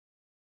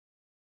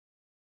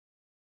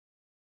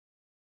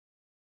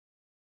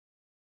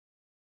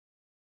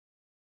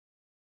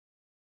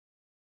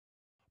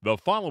The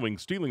following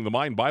Stealing the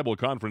Mind Bible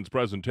Conference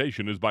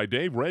presentation is by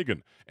Dave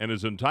Reagan and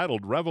is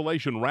entitled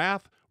Revelation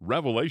Wrath,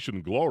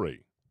 Revelation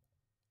Glory.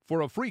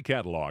 For a free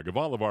catalog of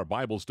all of our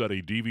Bible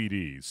study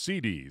DVDs,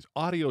 CDs,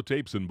 audio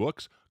tapes, and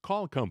books,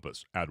 call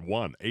Compass at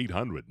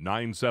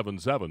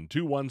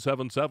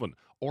 1-800-977-2177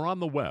 or on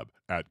the web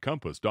at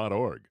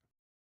compass.org.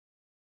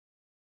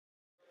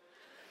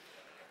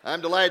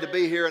 I'm delighted to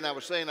be here, and I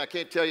was saying I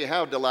can't tell you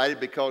how delighted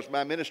because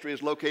my ministry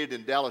is located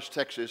in Dallas,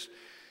 Texas.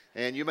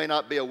 And you may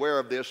not be aware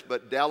of this,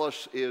 but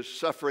Dallas is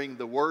suffering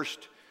the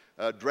worst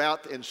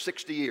drought in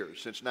 60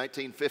 years, since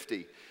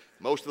 1950.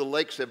 Most of the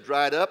lakes have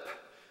dried up.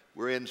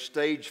 We're in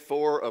stage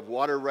 4 of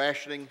water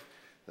rationing.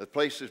 The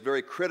place is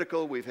very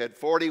critical. We've had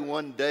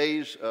 41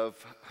 days of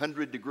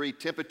 100-degree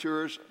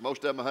temperatures,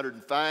 most of them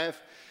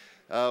 105.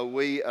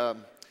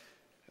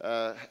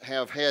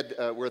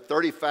 We're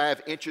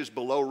 35 inches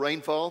below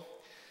rainfall.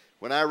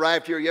 When I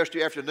arrived here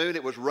yesterday afternoon,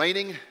 it was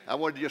raining. I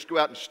wanted to just go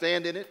out and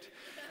stand in it.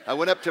 I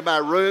went up to my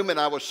room and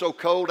I was so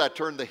cold I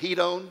turned the heat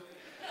on.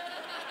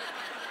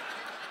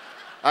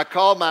 I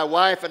called my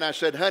wife and I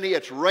said, honey,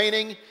 it's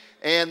raining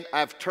and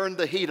I've turned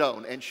the heat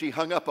on. And she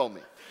hung up on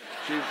me.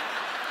 She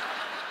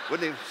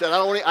said,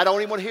 I don't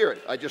even want to hear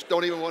it. I just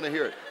don't even want to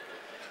hear it.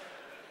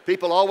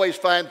 People always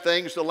find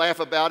things to laugh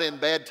about in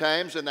bad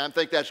times, and I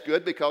think that's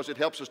good because it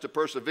helps us to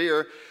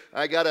persevere.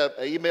 I got an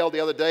email the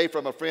other day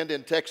from a friend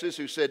in Texas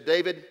who said,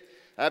 David,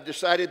 I've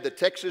decided the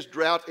Texas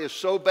drought is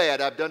so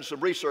bad, I've done some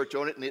research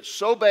on it, and it's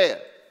so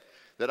bad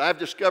that I've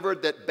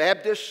discovered that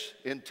Baptists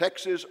in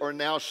Texas are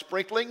now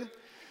sprinkling.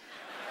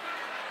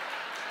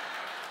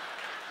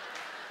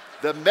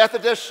 The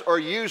Methodists are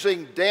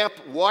using damp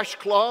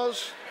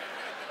washcloths.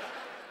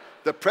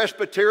 The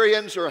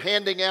Presbyterians are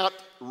handing out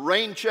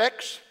rain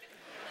checks.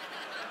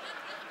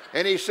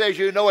 And he says,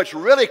 you know, it's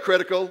really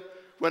critical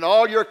when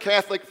all your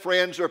Catholic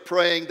friends are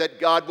praying that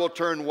God will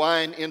turn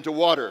wine into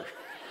water.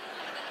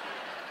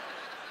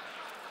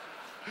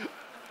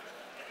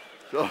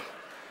 So,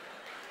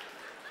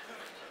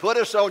 put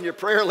us on your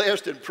prayer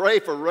list and pray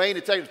for rain.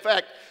 In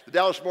fact, the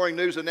Dallas Morning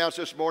News announced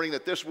this morning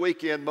that this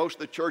weekend, most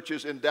of the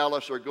churches in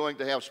Dallas are going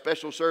to have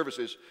special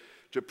services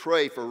to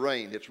pray for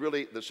rain. It's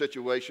really, the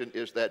situation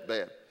is that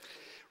bad.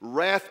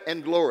 Wrath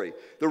and glory.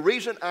 The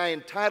reason I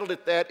entitled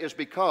it that is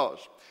because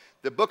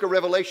the book of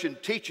Revelation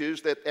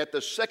teaches that at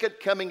the second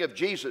coming of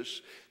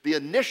Jesus, the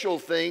initial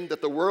thing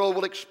that the world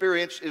will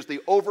experience is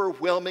the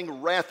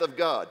overwhelming wrath of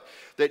God.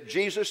 That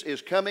Jesus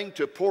is coming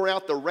to pour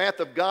out the wrath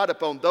of God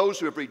upon those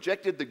who have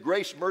rejected the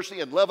grace,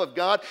 mercy, and love of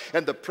God.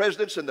 And the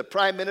presidents and the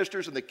prime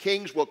ministers and the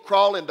kings will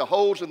crawl into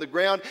holes in the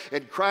ground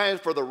and cry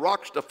for the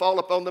rocks to fall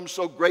upon them.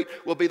 So great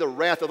will be the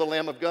wrath of the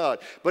Lamb of God.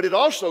 But it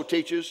also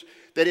teaches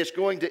that it's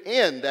going to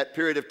end that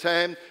period of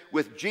time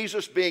with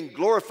Jesus being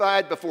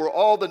glorified before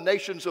all the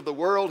nations of the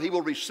world. He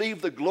will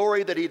receive the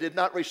glory that he did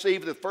not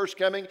receive at the first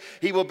coming.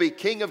 He will be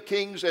King of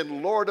kings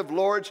and Lord of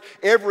lords.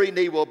 Every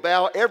knee will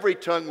bow, every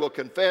tongue will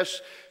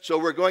confess. So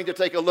we're going to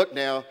take a look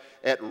now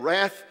at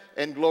wrath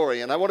and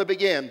glory. And I want to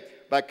begin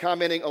by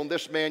commenting on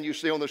this man you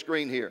see on the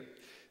screen here.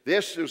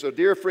 This is a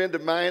dear friend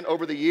of mine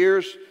over the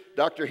years,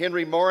 Dr.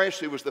 Henry Morris,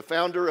 who was the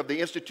founder of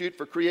the Institute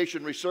for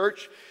Creation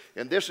Research.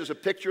 And this is a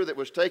picture that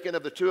was taken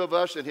of the two of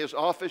us in his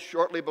office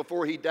shortly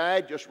before he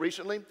died, just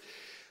recently.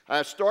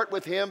 I start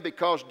with him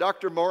because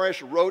Dr.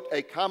 Morris wrote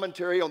a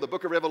commentary on the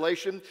book of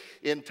Revelation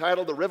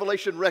entitled The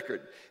Revelation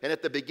Record. And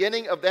at the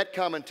beginning of that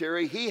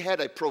commentary, he had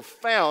a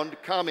profound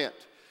comment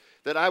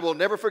that I will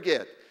never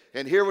forget.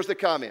 And here was the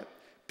comment.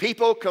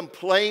 People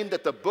complain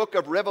that the book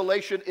of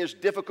Revelation is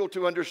difficult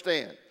to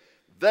understand.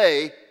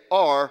 They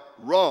are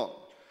wrong.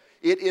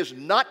 It is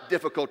not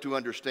difficult to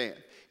understand.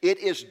 It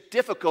is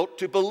difficult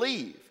to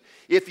believe.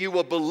 If you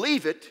will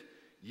believe it,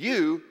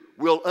 you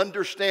will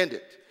understand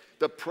it.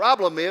 The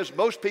problem is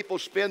most people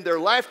spend their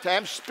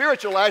lifetime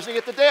spiritualizing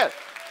it to death.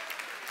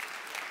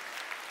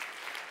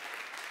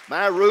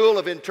 My rule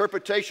of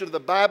interpretation of the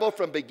Bible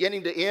from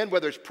beginning to end,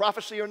 whether it's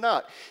prophecy or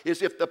not,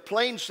 is if the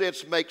plain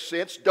sense makes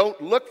sense, don't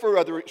look for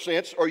other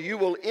sense or you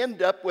will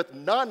end up with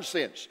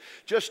nonsense.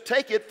 Just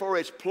take it for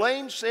its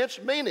plain sense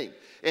meaning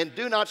and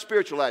do not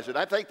spiritualize it.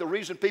 I think the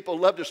reason people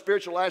love to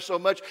spiritualize so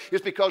much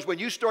is because when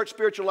you start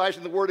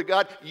spiritualizing the Word of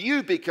God,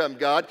 you become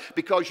God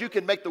because you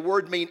can make the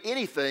Word mean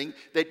anything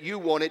that you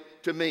want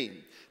it to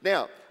mean.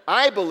 Now,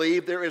 I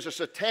believe there is a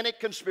satanic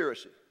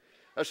conspiracy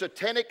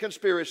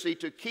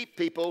to keep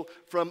people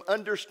from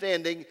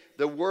understanding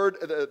the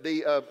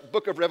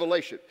book of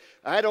Revelation.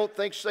 I don't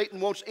think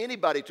Satan wants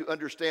anybody to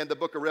understand the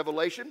book of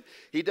Revelation.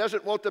 He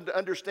doesn't want them to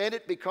understand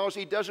it because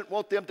he doesn't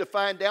want them to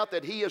find out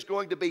that he is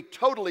going to be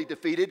totally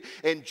defeated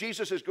and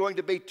Jesus is going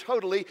to be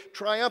totally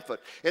triumphant.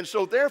 And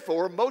so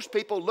therefore, most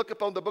people look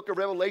upon the book of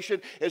Revelation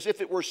as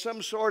if it were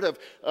some sort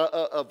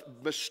of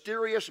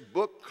mysterious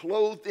book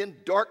clothed in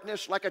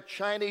darkness like a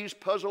Chinese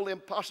puzzle,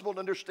 impossible to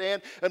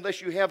understand unless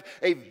you have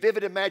a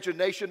vivid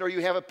imagination or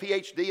you have a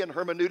PhD in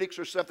hermeneutics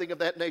or something of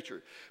that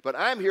nature. But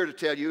I'm here to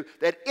tell you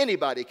that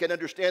anybody can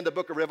understand the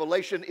book of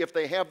Revelation if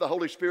they have the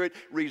Holy Spirit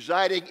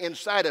residing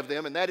inside of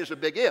them, and that is a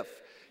big if.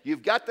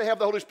 You've got to have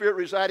the Holy Spirit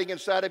residing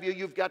inside of you.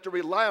 You've got to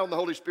rely on the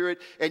Holy Spirit,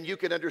 and you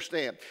can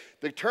understand.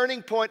 The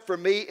turning point for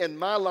me in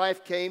my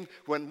life came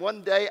when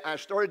one day I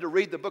started to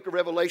read the book of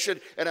Revelation,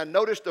 and I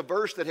noticed a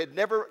verse that I had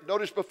never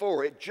noticed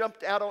before. It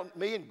jumped out on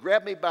me and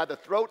grabbed me by the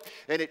throat,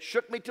 and it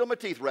shook me till my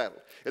teeth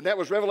rattled. And that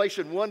was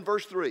Revelation 1,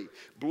 verse 3.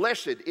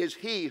 Blessed is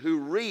he who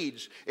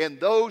reads and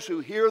those who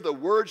hear the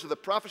words of the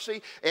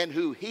prophecy and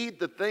who heed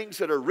the things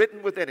that are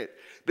written within it.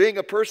 Being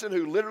a person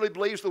who literally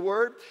believes the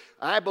word,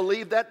 I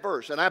believe that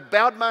verse. And I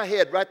bowed my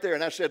head right there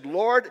and I said,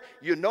 Lord,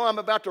 you know I'm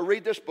about to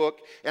read this book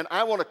and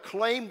I want to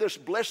claim this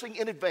blessing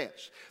in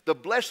advance. The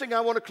blessing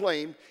I want to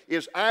claim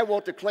is I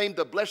want to claim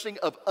the blessing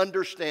of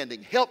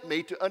understanding. Help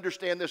me to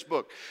understand this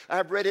book.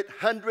 I've read it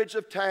hundreds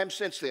of times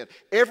since then.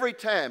 Every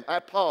time I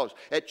pause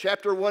at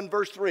chapter 1,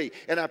 verse 3,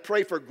 and I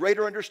pray for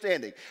greater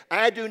understanding.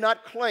 I do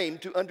not claim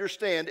to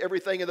understand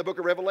everything in the book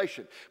of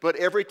Revelation, but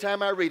every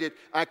time I read it,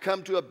 I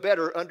come to a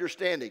better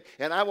understanding.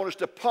 And I want us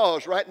to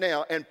pause right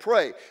now and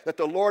pray that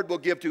the Lord will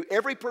give to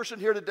every person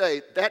here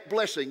today that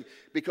blessing,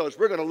 because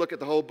we're going to look at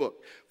the whole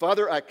book.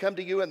 Father, I come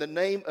to you in the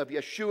name of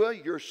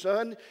Yeshua, your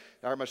Son,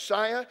 our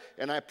Messiah,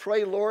 and I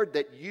pray, Lord,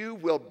 that you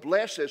will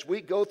bless as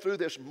we go through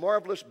this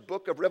marvelous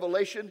book of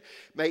Revelation.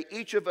 May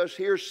each of us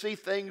here see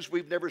things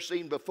we've never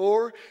seen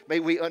before. May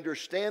we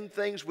understand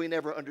things we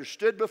never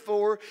understood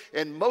before.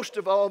 And most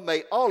of all,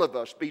 may all of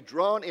us be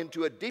drawn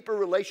into a deeper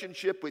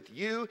relationship with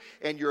you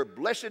and your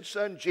blessed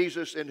Son,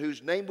 Jesus, in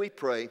whose name we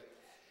pray.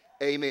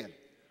 Amen.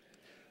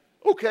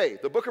 Okay,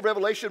 the book of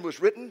Revelation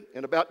was written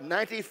in about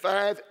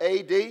 95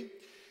 A.D.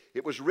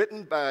 It was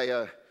written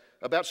by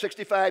about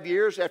 65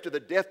 years after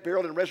the death,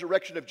 burial, and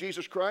resurrection of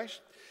Jesus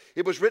Christ.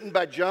 It was written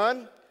by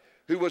John,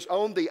 who was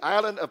on the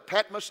island of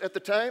Patmos at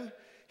the time.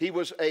 He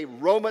was a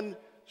Roman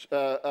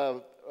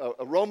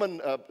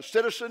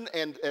citizen,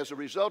 and as a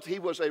result, he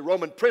was a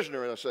Roman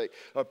prisoner,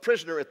 a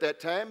prisoner at that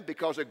time,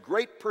 because a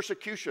great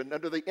persecution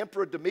under the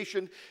Emperor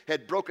Domitian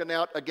had broken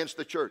out against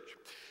the church.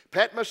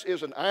 Patmos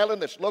is an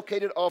island that's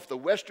located off the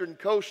western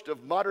coast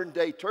of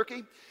modern-day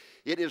Turkey.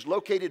 It is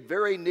located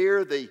very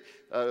near the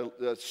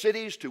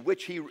cities to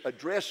which he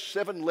addressed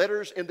 7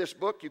 letters in this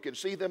book. You can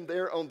see them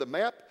there on the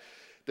map.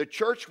 The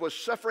church was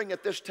suffering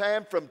at this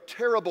time from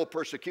terrible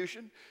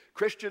persecution.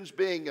 Christians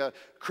being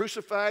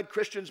crucified,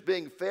 Christians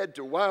being fed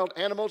to wild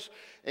animals,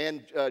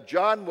 and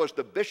John was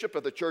the bishop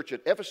of the church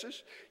at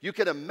Ephesus. You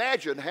can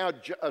imagine how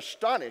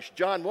astonished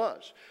John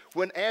was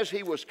when, as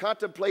he was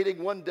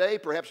contemplating one day,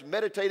 perhaps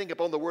meditating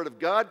upon the Word of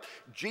God,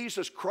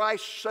 Jesus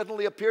Christ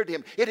suddenly appeared to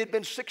him. It had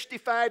been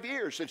 65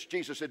 years since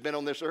Jesus had been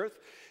on this earth,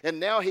 and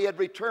now he had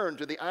returned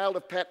to the Isle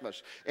of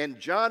Patmos. And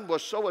John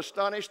was so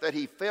astonished that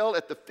he fell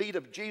at the feet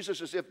of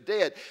Jesus as if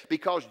dead,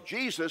 because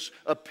Jesus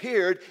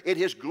appeared in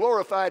his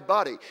glorified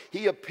body.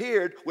 He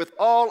appeared with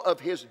all of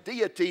his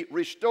deity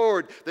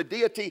restored. The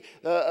deity,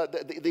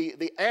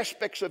 the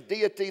aspects of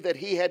deity that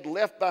he had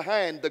left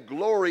behind, the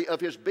glory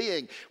of his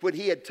being when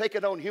he had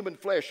taken on human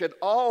flesh, had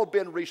all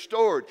been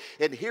restored.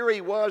 And here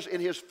he was in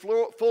his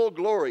full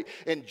glory.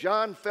 And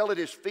John fell at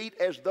his feet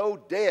as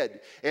though dead.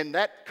 And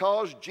that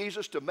caused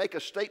Jesus to make a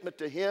statement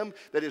to him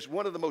that is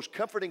one of the most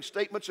comforting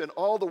statements in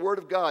all the Word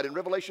of God. In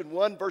Revelation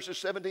 1, verses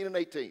 17 and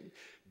 18.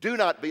 Do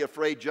not be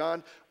afraid,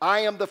 John.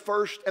 I am the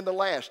first and the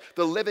last,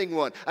 the living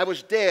one. I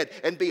was dead,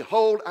 and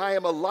behold, I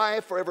am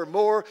alive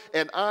forevermore,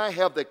 and I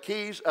have the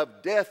keys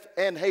of death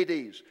and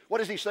Hades. What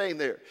is he saying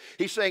there?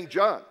 He's saying,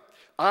 John,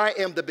 I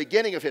am the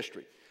beginning of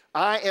history.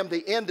 I am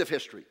the end of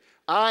history.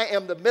 I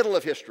am the middle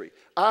of history.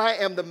 I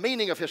am the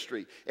meaning of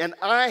history. And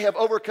I have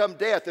overcome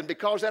death, and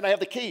because of that, I have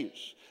the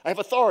keys. I have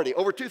authority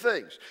over 2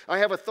 things. I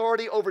have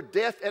authority over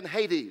death and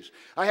Hades.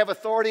 I have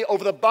authority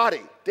over the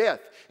body, death,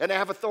 and I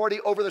have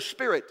authority over the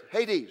spirit,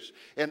 Hades.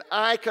 And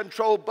I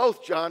control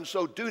both, John,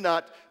 so do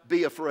not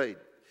be afraid.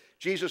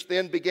 Jesus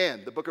then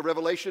began the book of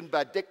Revelation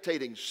by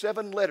dictating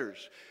 7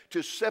 letters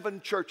to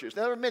 7 churches.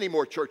 Now, there are many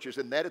more churches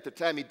than that at the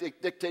time he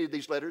dictated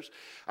these letters.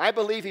 I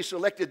believe he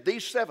selected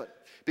these 7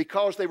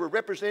 because they were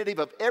representative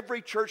of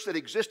every church that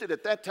existed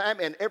at that time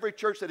and every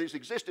church that has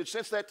existed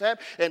since that time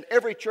and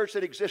every church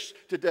that exists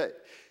today.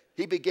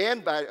 He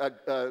began by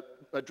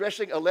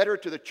addressing a letter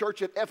to the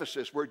church at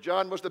Ephesus, where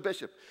John was the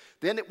bishop.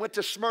 Then it went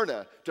to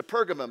Smyrna, to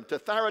Pergamum, to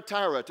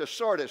Thyatira, to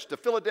Sardis, to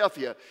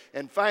Philadelphia,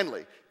 and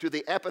finally to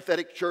the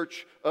apathetic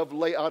church of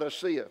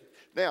Laodicea.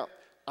 Now,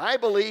 I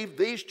believe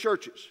these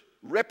churches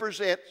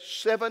represent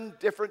 7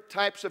 different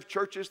types of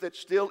churches that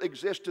still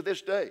exist to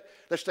this day.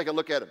 Let's take a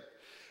look at them.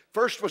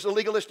 First was the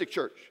legalistic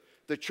church,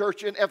 the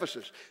church in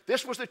Ephesus.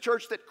 This was the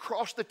church that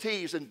crossed the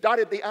T's and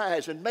dotted the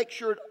I's and make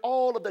sure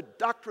all of the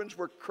doctrines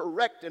were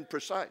correct and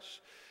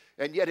precise,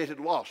 and yet it had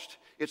lost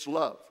its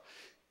love.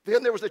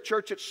 Then there was the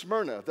church at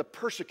Smyrna, the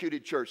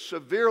persecuted church,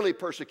 severely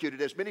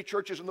persecuted, as many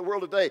churches in the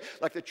world today,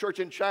 like the church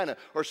in China,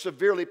 are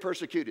severely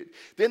persecuted.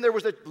 Then there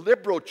was the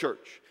liberal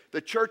church, the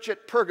church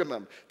at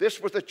Pergamum.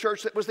 This was the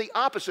church that was the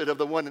opposite of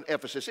the one in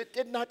Ephesus. It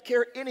did not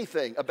care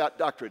anything about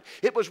doctrine.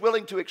 It was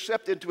willing to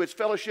accept into its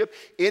fellowship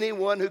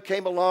anyone who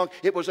came along.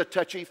 It was a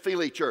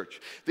touchy-feely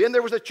church. Then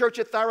there was the church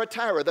at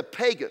Thyatira, the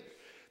pagan.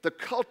 the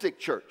cultic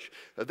church.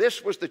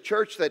 This was the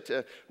church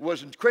that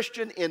was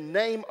Christian in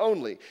name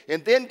only.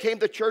 And then came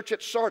the church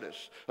at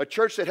Sardis, a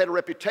church that had a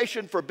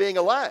reputation for being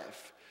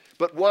alive,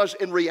 but was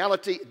in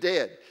reality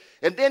dead.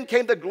 And then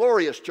came the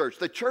glorious church,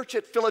 the church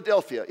at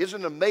Philadelphia.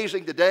 Isn't it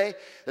amazing today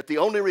that the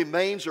only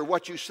remains are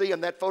what you see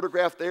in that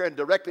photograph there, and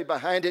directly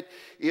behind it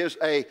is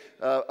a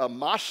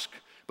mosque?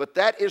 But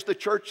that is the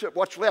church,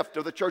 what's left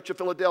of the church of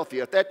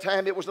Philadelphia. At that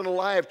time, it was an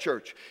alive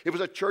church. It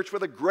was a church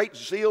with a great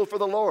zeal for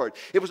the Lord.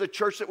 It was a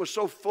church that was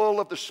so full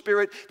of the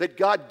Spirit that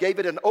God gave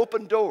it an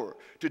open door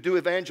to do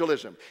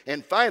evangelism.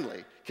 And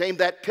finally came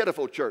that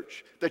pitiful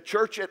church, the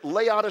church at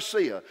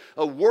Laodicea,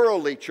 a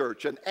worldly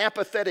church, an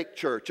apathetic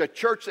church, a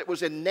church that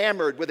was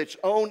enamored with its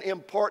own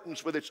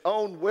importance, with its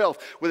own wealth,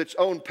 with its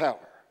own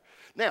power.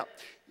 Now,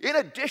 in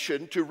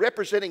addition to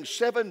representing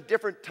 7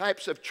 different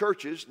types of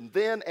churches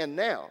then and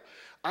now,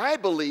 I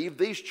believe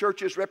these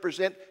churches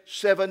represent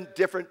 7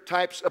 different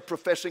types of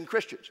professing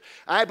Christians.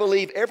 I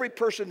believe every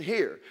person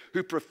here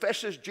who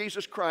professes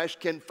Jesus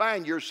Christ can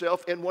find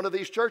yourself in one of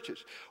these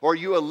churches. Are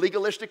you a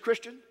legalistic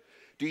Christian?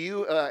 Do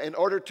you, in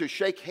order to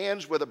shake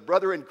hands with a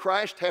brother in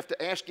Christ, have to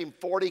ask him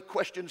 40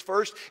 questions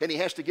first, and he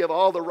has to give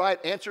all the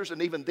right answers,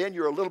 and even then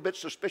you're a little bit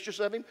suspicious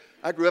of him?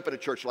 I grew up in a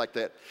church like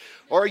that.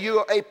 Are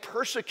you a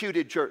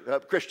persecuted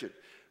Christian?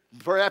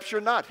 Perhaps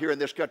you're not here in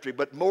this country,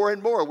 but more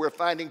and more we're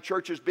finding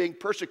churches being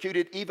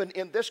persecuted even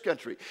in this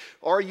country.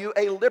 Are you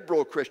a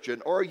liberal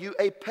Christian? Are you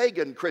a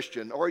pagan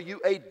Christian? Are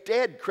you a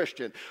dead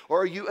Christian?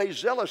 Are you a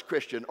zealous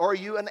Christian? Are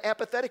you an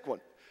apathetic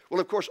one?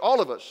 Well, of course, all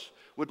of us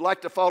would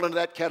like to fall into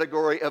that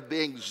category of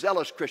being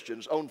zealous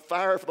Christians, on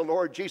fire for the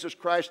Lord Jesus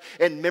Christ,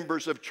 and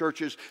members of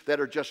churches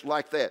that are just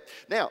like that.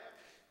 Now,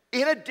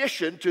 in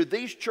addition to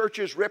these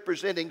churches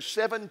representing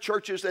 7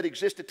 churches that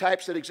existed,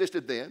 types that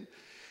existed then,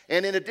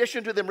 and in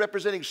addition to them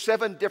representing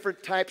 7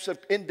 different types of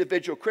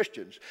individual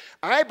Christians,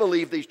 I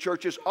believe these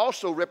churches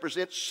also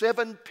represent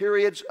 7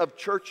 periods of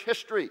church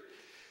history.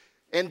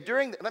 And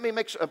let me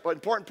make an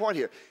important point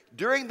here.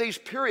 During these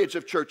periods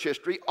of church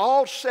history,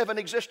 all 7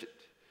 existed,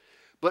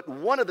 but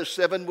one of the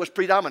 7 was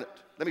predominant.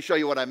 Let me show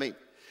you what I mean.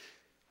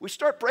 We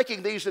start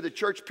breaking these into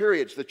church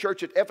periods. The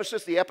church at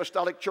Ephesus, the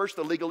apostolic church,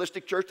 the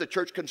legalistic church, the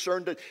church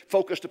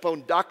focused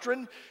upon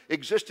doctrine,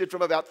 existed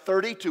from about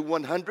 30 to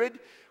 100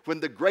 when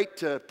the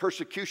great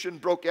persecution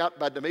broke out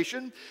by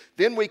Domitian.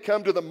 Then we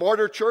come to the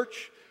martyr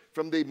church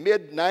from the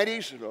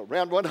mid-90s,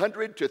 around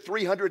 100 to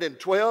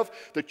 312.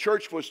 The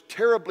church was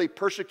terribly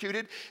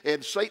persecuted,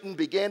 and Satan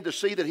began to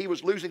see that he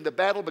was losing the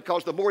battle,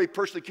 because the more he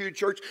persecuted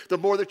church, the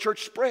more the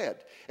church spread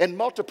and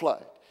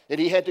multiplied. And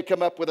he had to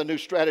come up with a new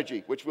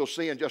strategy, which we'll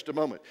see in just a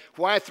moment.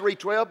 Why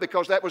 312?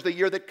 Because that was the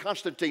year that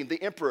Constantine,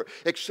 the emperor,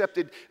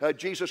 accepted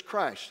Jesus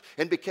Christ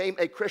and became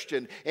a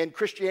Christian. And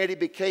Christianity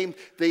became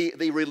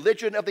the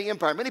religion of the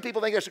empire. Many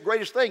people think that's the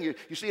greatest thing.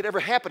 You see it ever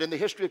happen in the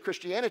history of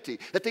Christianity,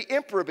 that the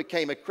emperor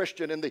became a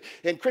Christian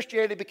and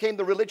Christianity became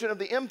the religion of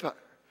the empire.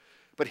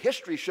 But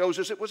history shows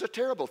us it was a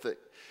terrible thing,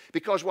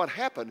 because what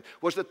happened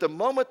was that the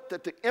moment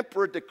that the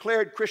emperor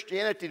declared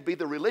Christianity to be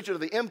the religion of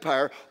the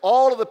empire,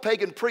 all of the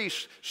pagan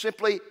priests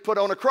simply put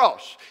on a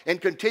cross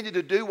and continued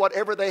to do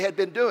whatever they had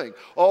been doing.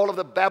 All of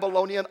the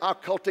Babylonian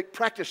occultic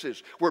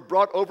practices were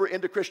brought over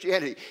into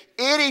Christianity.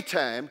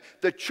 Anytime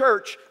the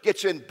church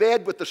gets in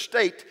bed with the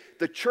state,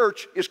 the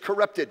church is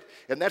corrupted.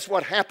 And that's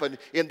what happened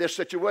in this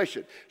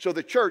situation. So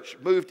the church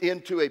moved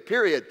into a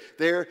period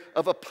there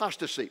of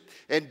apostasy.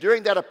 And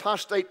during that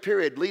apostate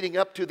period leading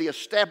up to the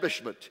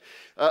establishment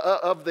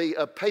of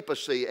the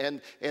papacy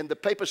and the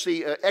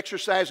papacy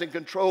exercising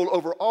control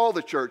over all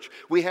the church,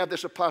 we have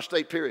this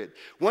apostate period.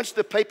 Once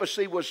the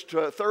papacy was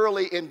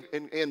thoroughly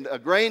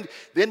ingrained,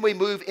 then we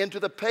move into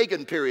the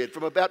pagan period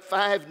from about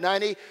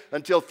 590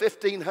 until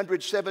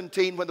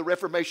 1517, when the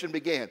Reformation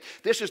began.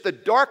 This is the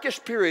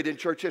darkest period in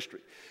church history.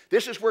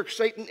 This is where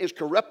Satan is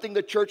corrupting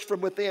the church from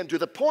within, to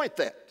the point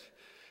that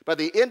by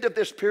the end of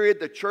this period,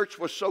 the church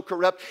was so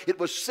corrupt, it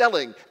was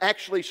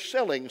actually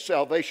selling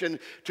salvation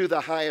to the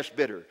highest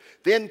bidder.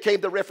 Then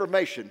came the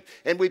Reformation,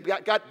 and we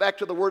got back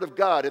to the Word of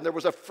God, and there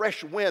was a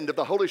fresh wind of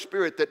the Holy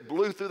Spirit that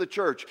blew through the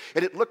church,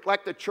 and it looked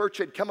like the church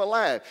had come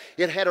alive.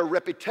 It had a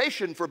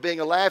reputation for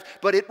being alive,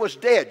 but it was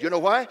dead. You know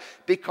why?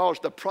 Because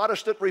the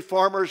Protestant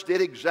reformers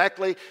did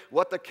exactly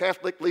what the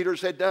Catholic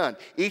leaders had done.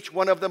 Each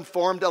one of them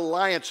formed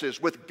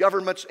alliances with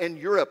governments in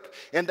Europe,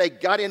 and they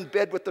got in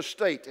bed with the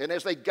state. And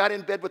as they got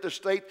in bed with the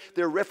state,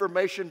 their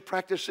Reformation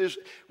practices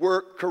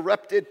were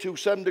corrupted to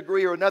some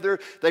degree or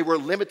another. They were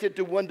limited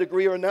to one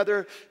degree or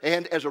another.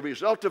 And as a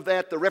result of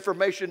that, the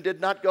Reformation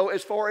did not go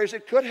as far as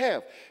it could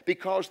have,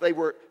 because they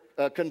were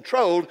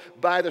controlled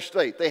by the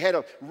state. They had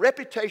a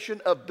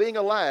reputation of being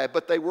alive,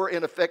 but they were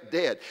in effect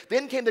dead.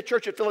 Then came the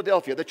church at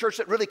Philadelphia, the church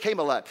that really came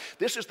alive.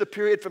 This is the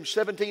period from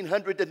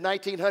 1700 to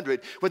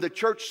 1900 when the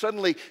church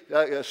suddenly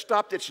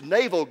stopped its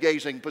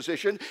navel-gazing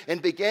position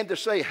and began to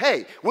say,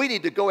 hey, we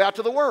need to go out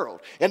to the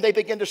world. And they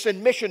began to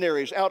send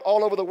missionaries out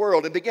all over the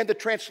world and began to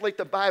translate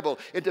the Bible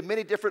into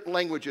many different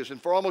languages.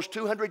 And for almost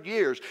 200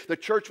 years, the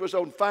church was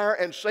on fire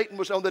and Satan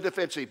was on the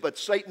defensive. But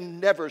Satan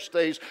never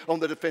stays on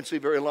the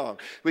defensive very long.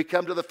 We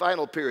come to the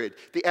final period,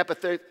 the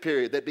apathetic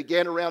period that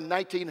began around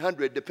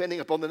 1900, depending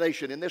upon the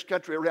nation. In this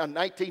country, around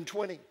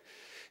 1920.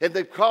 And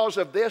the cause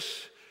of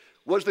this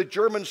was the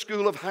German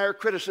school of higher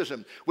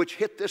criticism, which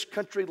hit this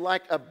country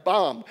like a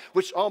bomb,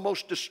 which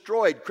almost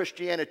destroyed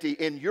Christianity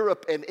in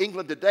Europe and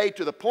England today,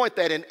 to the point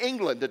that in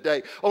England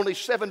today, only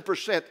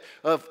 7%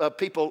 of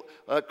people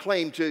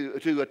claim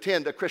to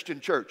attend a Christian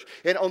church.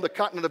 And on the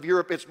continent of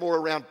Europe, it's more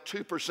around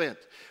 2%.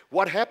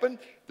 What happened?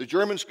 The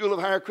German School of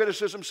Higher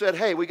Criticism said,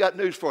 hey, we got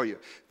news for you.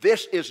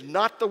 This is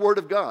not the Word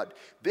of God.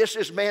 This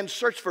is man's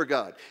search for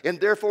God. And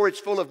therefore, it's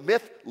full of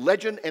myth,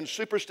 legend, and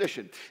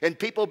superstition. And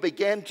people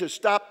began to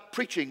stop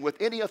preaching with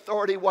any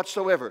authority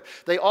whatsoever.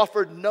 They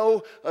offered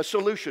no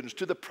solutions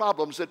to the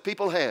problems that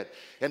people had.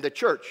 And the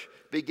church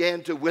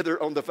began to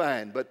wither on the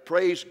vine. But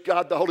praise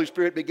God, the Holy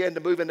Spirit began to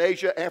move in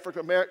Asia,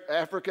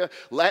 Africa,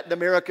 Latin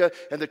America,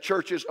 and the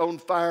church is on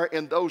fire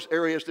in those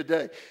areas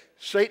today.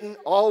 Satan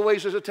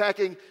always is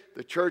attacking.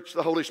 The church,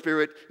 the Holy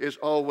Spirit, is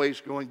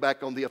always going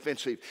back on the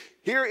offensive.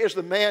 Here is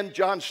the man,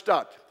 John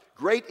Stott,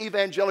 great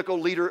evangelical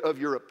leader of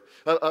Europe,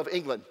 of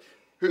England,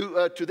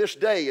 who to this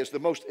day is the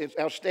most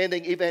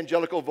outstanding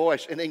evangelical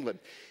voice in England.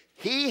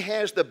 He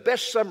has the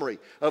best summary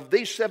of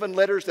these 7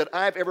 letters that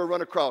I've ever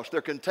run across.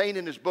 They're contained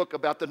in his book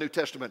about the New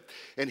Testament.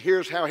 And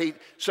here's how he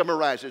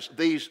summarizes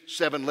these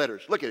 7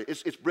 letters. Look at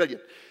it. It's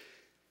brilliant.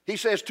 He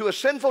says, to a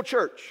sinful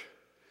church,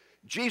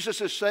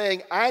 Jesus is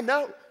saying, I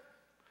know.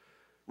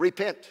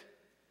 Repent.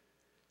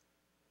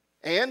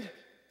 And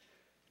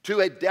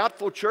to a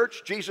doubtful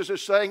church, Jesus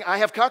is saying, I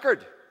have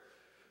conquered.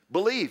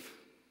 Believe.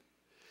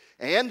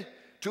 And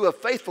to a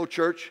faithful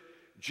church,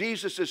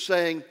 Jesus is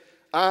saying,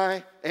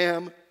 I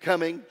am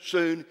coming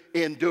soon.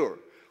 Endure.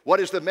 What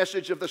is the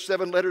message of the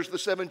 7 letters of the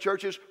 7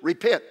 churches?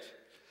 Repent.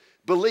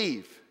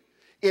 Believe.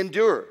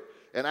 Endure.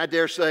 And I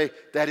dare say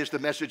that is the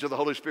message of the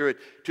Holy Spirit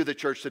to the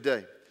church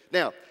today.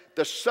 Now,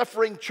 the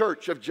suffering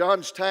church of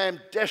John's time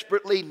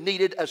desperately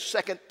needed a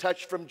second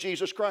touch from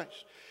Jesus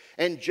Christ.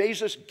 And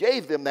Jesus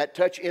gave them that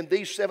touch in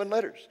these 7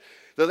 letters.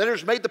 The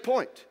letters made the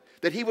point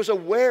that he was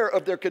aware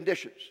of their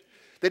conditions.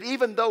 That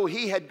even though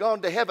he had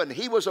gone to heaven,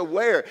 he was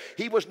aware.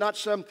 He was not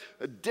some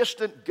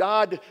distant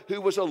God who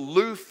was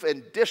aloof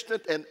and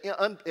distant and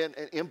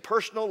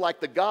impersonal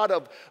like the God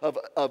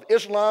of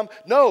Islam.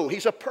 No,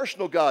 he's a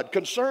personal God,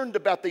 concerned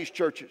about these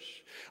churches,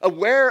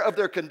 aware of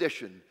their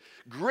condition,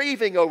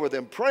 grieving over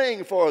them,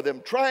 praying for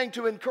them, trying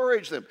to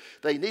encourage them.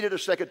 They needed a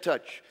second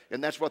touch,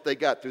 and that's what they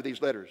got through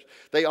these letters.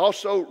 They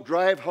also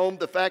drive home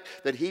the fact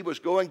that he was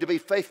going to be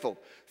faithful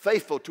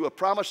to a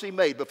promise he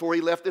made before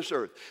he left this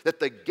earth, that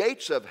the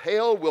gates of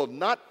hell will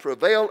not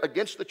prevail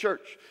against the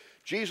church.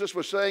 Jesus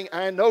was saying,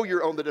 I know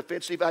you're on the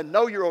defensive, I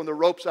know you're on the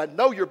ropes, I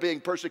know you're being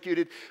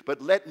persecuted,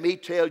 but let me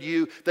tell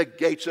you, the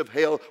gates of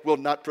hell will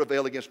not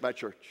prevail against my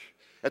church.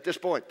 At this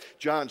point,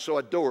 John saw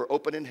a door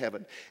open in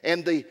heaven,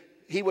 and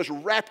he was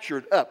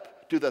raptured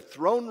up to the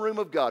throne room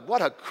of God.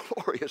 What a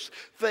glorious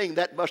thing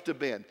that must have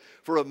been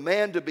for a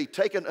man to be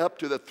taken up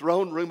to the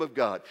throne room of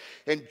God.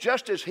 And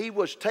just as he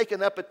was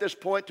taken up at this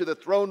point to the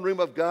throne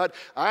room of God,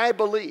 I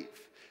believe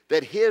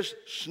that his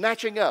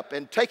snatching up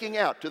and taking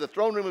out to the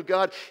throne room of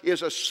God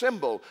is a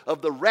symbol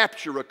of the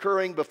rapture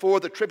occurring before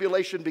the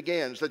tribulation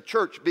begins, the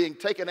church being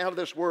taken out of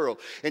this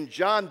world. And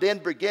John then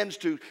begins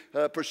to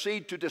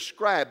proceed to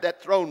describe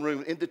that throne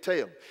room in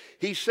detail.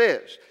 He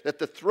says that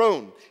the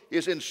throne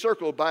is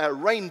encircled by a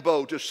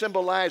rainbow to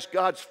symbolize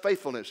God's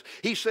faithfulness.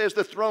 He says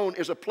the throne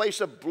is a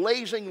place of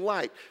blazing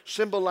light,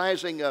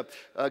 symbolizing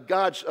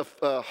God's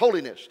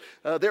holiness.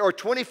 There are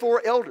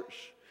 24 elders.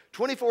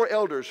 24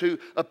 elders who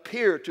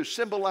appear to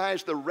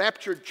symbolize the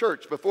raptured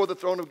church before the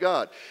throne of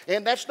God.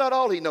 And that's not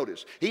all he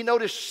noticed. He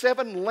noticed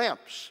 7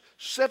 lamps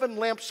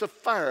of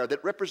fire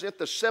that represent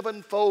the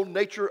 7-fold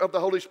nature of the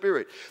Holy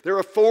Spirit. There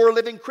are 4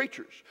 living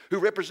creatures who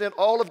represent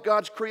all of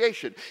God's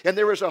creation. And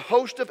there is a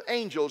host of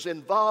angels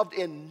involved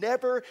in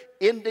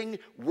never-ending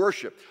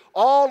worship.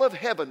 All of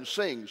heaven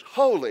sings,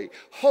 holy,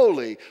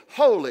 holy,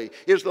 holy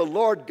is the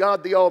Lord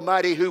God the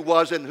Almighty, who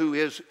was and who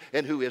is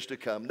to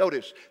come.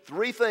 Notice,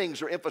 3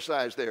 things are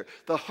emphasized there: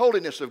 the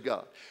holiness of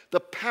God,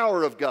 the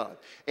power of God,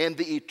 and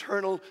the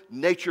eternal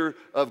nature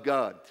of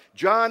God.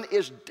 John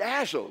is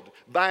dazzled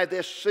by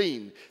this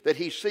scene that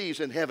he sees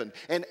in heaven.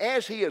 And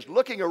as he is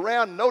looking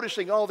around,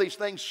 noticing all these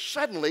things,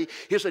 suddenly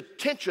his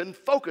attention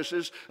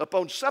focuses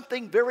upon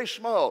something very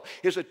small.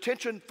 His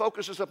attention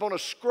focuses upon a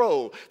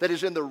scroll that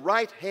is in the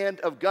right hand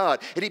of God.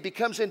 And he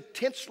becomes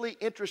intensely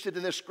interested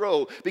in this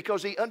scroll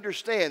because he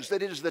understands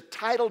that it is the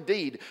title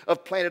deed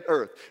of planet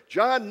Earth.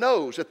 John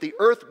knows that the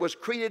earth was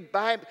created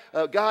by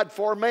God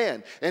for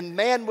man, and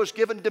man was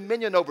given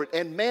dominion over it,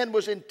 and man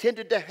was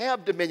intended to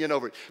have dominion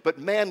over it. But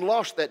man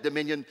lost that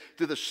dominion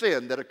through the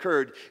sin that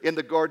occurred in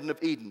the Garden of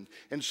Eden.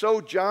 And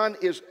so John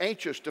is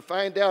anxious to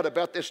find out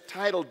about this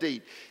title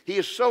deed. He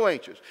is so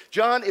anxious.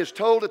 John is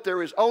told that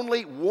there is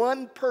only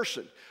one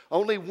person,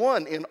 only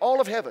one in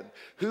all of heaven,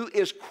 who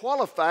is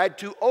qualified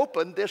to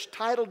open this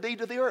title deed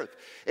to the earth.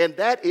 And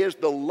that is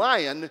the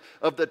Lion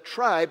of the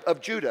tribe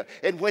of Judah.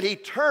 And when he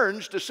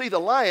turns to see the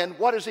lion,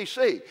 what does he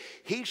see?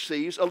 He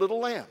sees a little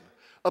lamb,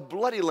 a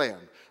bloody lamb,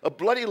 A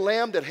bloody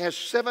lamb that has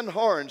 7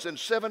 horns and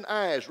 7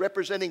 eyes,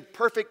 representing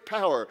perfect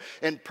power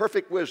and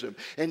perfect wisdom.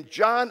 And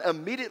John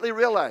immediately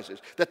realizes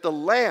that the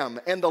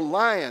lamb and the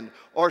lion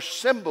are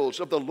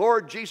symbols of the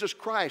Lord Jesus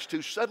Christ,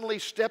 who suddenly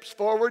steps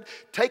forward,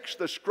 takes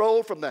the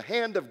scroll from the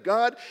hand of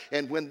God,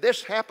 and when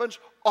this happens,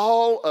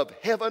 all of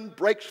heaven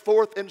breaks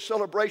forth in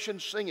celebration,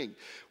 singing,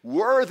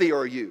 "Worthy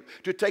are you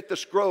to take the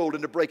scroll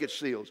and to break its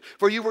seals.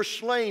 For you were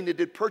slain and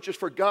did purchase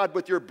for God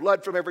with your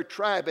blood from every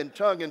tribe and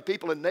tongue and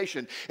people and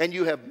nation. And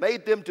you have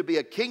made them to be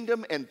a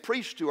kingdom and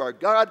priests to our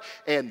God,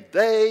 and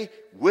they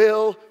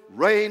will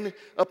reign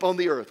upon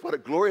the earth." What a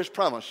glorious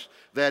promise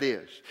that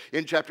is.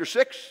 In chapter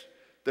 6,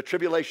 the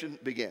tribulation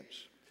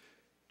begins.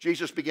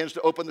 Jesus begins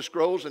to open the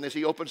scrolls, and as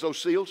he opens those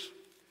seals,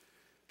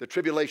 the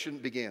tribulation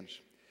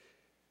begins.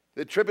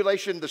 The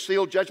tribulation, the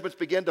seal judgments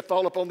begin to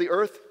fall upon the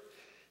earth,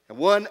 and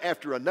one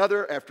after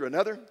another,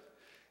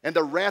 and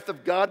the wrath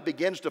of God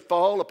begins to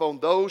fall upon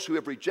those who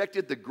have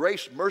rejected the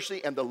grace,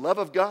 mercy, and the love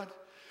of God.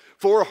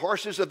 4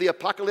 horses of the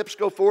apocalypse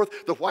go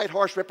forth, the white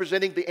horse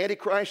representing the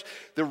Antichrist,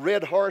 the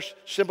red horse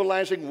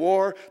symbolizing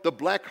war, the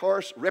black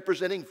horse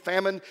representing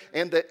famine,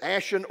 and the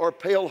ashen or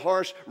pale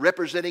horse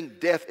representing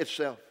death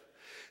itself.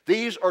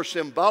 These are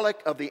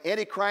symbolic of the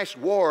Antichrist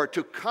war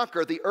to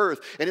conquer the earth.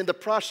 And in the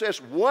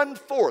process,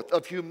 1/4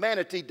 of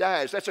humanity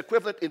dies. That's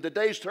equivalent in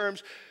today's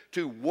terms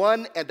to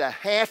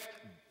 1.5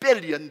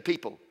 billion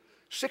people.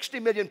 60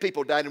 million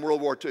people died in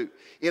World War II.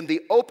 In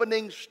the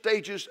opening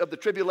stages of the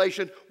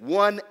tribulation,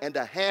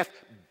 1.5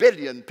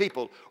 billion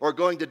people are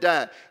going to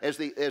die as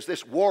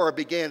this war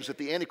begins that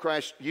the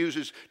Antichrist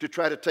uses to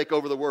try to take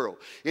over the world.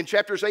 In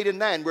chapters 8 and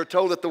 9, we're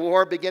told that the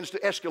war begins to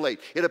escalate.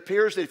 It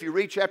appears that if you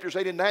read chapters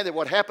 8 and 9, that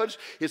what happens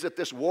is that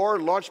this war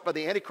launched by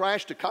the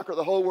Antichrist to conquer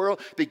the whole world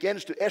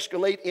begins to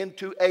escalate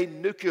into a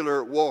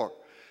nuclear war.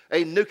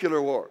 A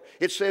nuclear war.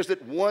 It says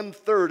that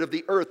 1/3 of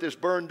the earth is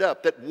burned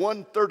up, that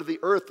 1/3 of the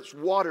earth's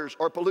waters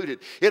are polluted.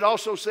 It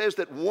also says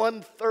that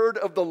 1/3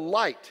 of the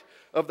light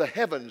of the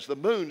heavens, the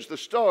moons, the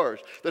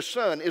stars, the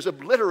sun is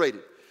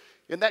obliterated.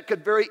 And that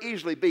could very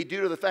easily be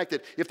due to the fact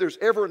that if there's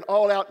ever an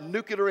all-out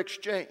nuclear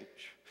exchange,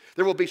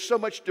 there will be so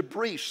much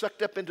debris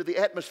sucked up into the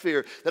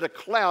atmosphere that a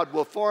cloud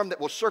will form that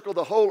will circle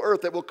the whole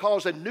earth, that will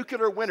cause a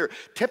nuclear winter.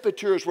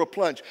 Temperatures will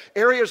plunge.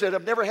 Areas that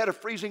have never had a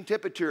freezing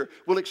temperature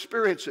will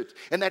experience it.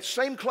 And that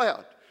same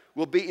cloud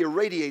will be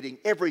irradiating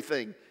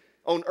everything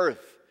on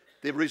earth.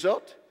 The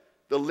result?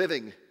 The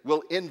living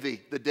will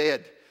envy the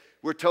dead.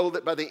 We're told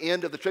that by the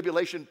end of the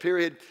tribulation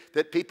period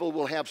that people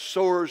will have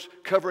sores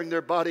covering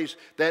their bodies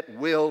that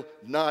will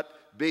not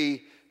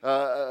be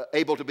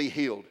able to be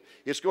healed.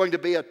 It's going to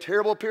be a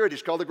terrible period.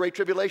 It's called the Great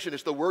Tribulation.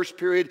 It's the worst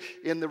period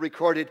in the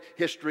recorded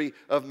history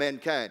of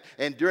mankind.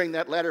 And during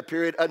that latter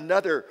period,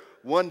 another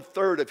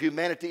 1/3 of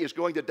humanity is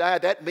going to die.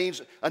 That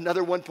means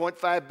another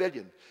 1.5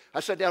 billion. I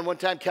sat down one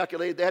time,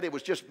 calculated that. It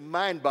was just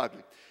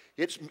mind-boggling.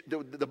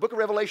 The book of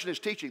Revelation is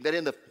teaching that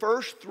in the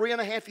first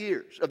 3.5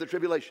 years of the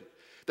tribulation,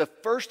 the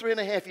first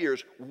 3.5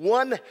 years,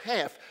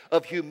 1/2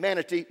 of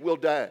humanity will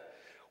die.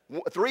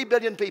 3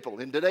 billion people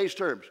in today's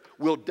terms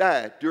will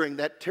die during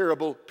that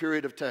terrible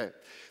period of time.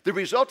 The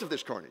result of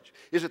this carnage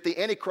is that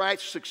the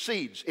Antichrist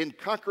succeeds in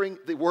conquering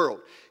the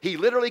world. He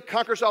literally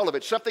conquers all of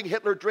it. Something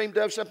Hitler dreamed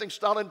of, something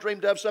Stalin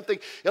dreamed of, something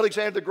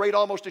Alexander the Great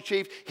almost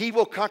achieved. He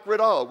will conquer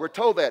it all. We're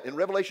told that in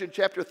Revelation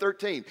chapter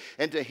 13.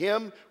 And to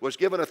him was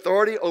given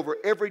authority over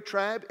every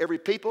tribe, every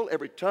people,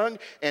 every tongue,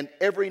 and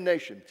every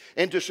nation.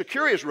 And to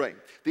secure his reign,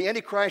 the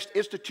Antichrist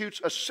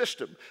institutes a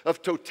system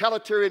of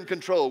totalitarian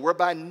control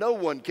whereby no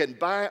one can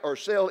buy or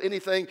sell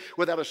anything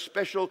without a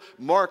special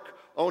mark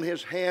on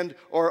his hand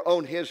or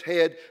on his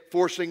head,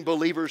 forcing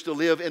believers to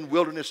live in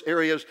wilderness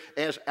areas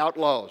as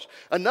outlaws.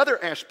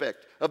 Another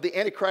aspect of the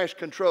Antichrist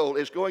control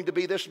is going to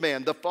be this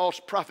man, the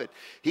false prophet.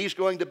 He's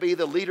going to be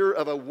the leader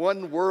of a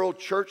one-world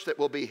church that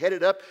will be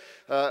headed up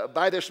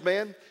by this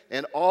man,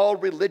 and all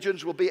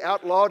religions will be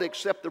outlawed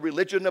except the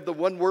religion of the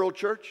one-world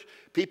church.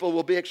 People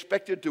will be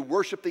expected to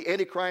worship the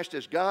Antichrist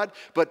as God,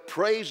 but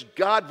praise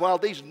God, while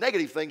these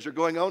negative things are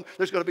going on,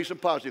 there's going to be some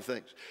positive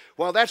things.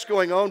 While that's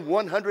going on,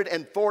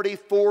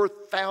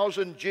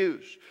 144,000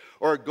 Jews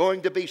are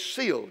going to be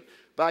sealed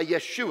by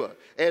Yeshua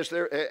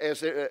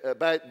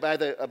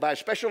by a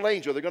special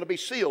angel. They're going to be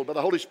sealed by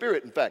the Holy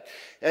Spirit, in fact,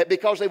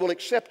 because they will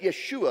accept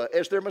Yeshua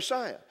as their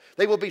Messiah.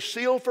 They will be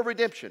sealed for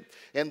redemption,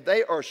 and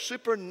they are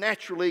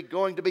supernaturally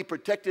going to be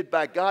protected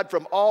by God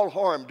from all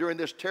harm during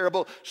this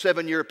terrible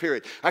 7-year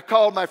period. I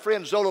called my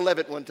friend Zola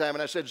Levitt one time,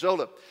 and I said,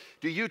 Zola,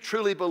 do you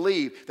truly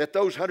believe that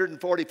those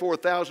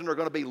 144,000 are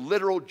going to be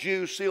literal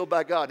Jews sealed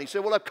by God? And he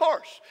said, well, of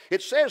course.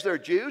 It says they're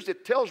Jews.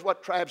 It tells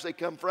what tribes they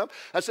come from.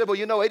 I said, well,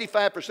 you know,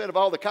 85% of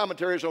all the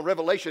commentaries on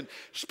Revelation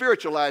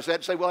spiritualize that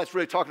and say, well, that's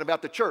really talking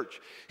about the church.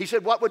 He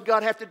said, what would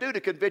God have to do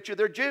to convince you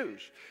they're Jews?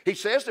 He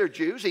says they're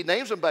Jews. He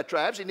names them by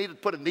tribes. He needed to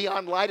put a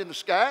neon light in the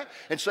sky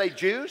and say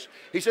Jews.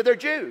 He said they're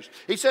Jews.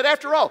 He said,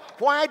 after all,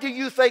 why do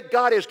you think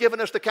God has given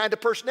us the kind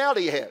of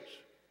personality he has?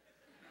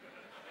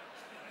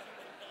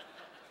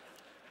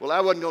 Well, I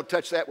wasn't going to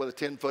touch that with a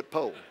 10-foot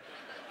pole.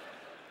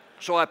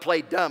 So I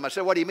played dumb. I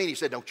said, what do you mean? He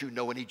said, don't you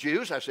know any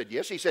Jews? I said,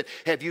 yes. He said,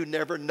 have you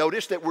never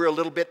noticed that we're a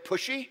little bit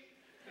pushy?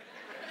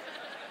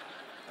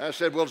 I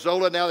said, well,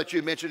 Zola, now that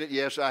you mention it,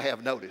 yes, I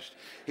have noticed.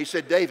 He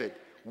said, David,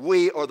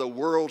 we are the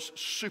world's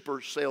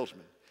super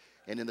salesmen.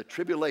 And in the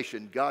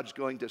tribulation, God's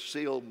going to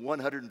seal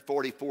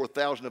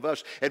 144,000 of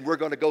us, and we're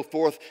going to go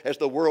forth as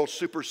the world's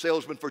super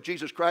salesman for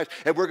Jesus Christ,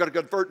 and we're going to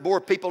convert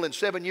more people in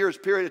 7 years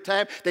period of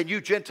time than you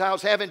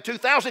Gentiles have in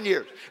 2,000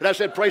 years. And I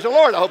said, praise the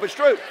Lord, I hope it's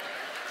true.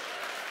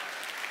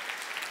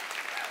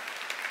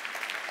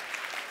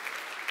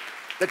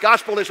 The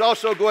gospel is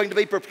also going to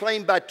be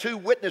proclaimed by 2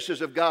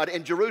 witnesses of God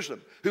in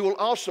Jerusalem who will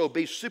also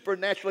be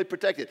supernaturally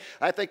protected.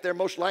 I think they're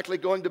most likely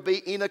going to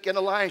be Enoch and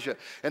Elijah.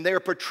 And they are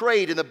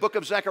portrayed in the book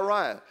of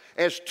Zechariah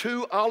as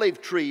 2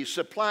 olive trees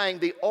supplying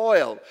the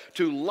oil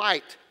to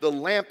light the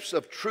lamps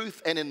of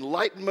truth and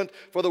enlightenment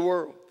for the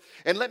world.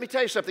 And let me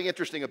tell you something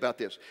interesting about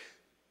this.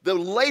 The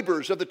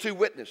labors of the 2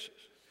 witnesses,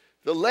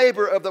 the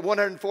labor of the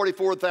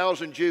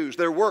 144,000 Jews,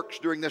 their works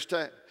during this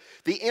time,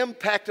 the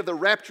impact of the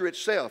rapture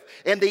itself,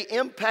 and the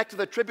impact of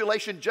the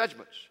tribulation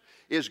judgments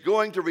is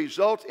going to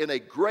result in a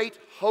great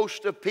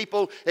host of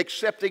people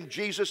accepting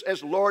Jesus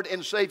as Lord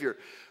and Savior.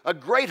 A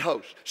great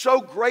host.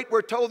 So great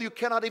we're told you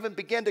cannot even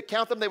begin to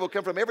count them. They will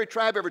come from every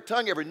tribe, every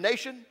tongue, every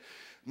nation.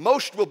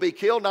 Most will be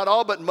killed, not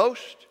all, but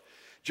most.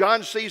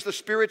 John sees the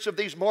spirits of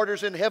these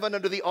martyrs in heaven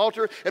under the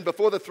altar and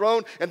before the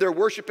throne, and they're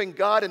worshiping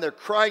God and they're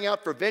crying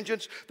out for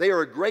vengeance. They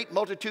are a great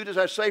multitude, as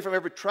I say, from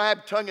every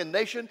tribe, tongue, and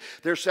nation.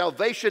 Their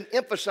salvation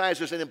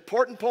emphasizes an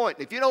important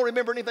point. If you don't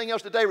remember anything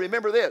else today,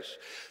 remember this.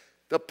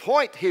 The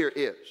point here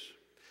is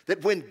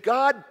that when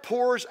God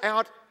pours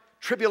out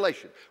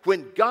tribulation,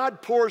 when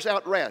God pours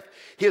out wrath,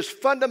 His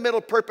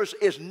fundamental purpose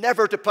is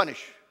never to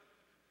punish.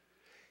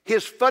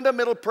 His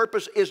fundamental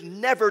purpose is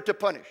never to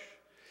punish.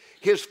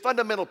 His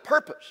fundamental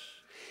purpose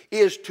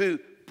is to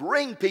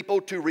bring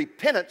people to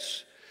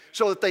repentance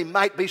so that they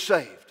might be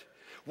saved.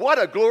 What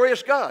a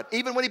glorious God.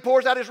 Even when He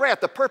pours out His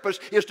wrath, the purpose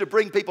is to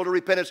bring people to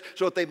repentance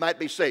so that they might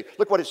be saved.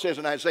 Look what it says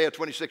in Isaiah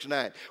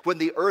 26:9. When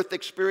the earth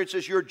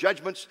experiences your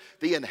judgments,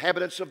 the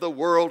inhabitants of the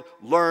world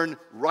learn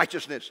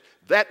righteousness.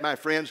 That, my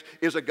friends,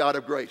 is a God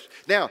of grace.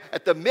 Now,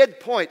 at the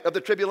midpoint of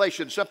the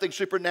tribulation, something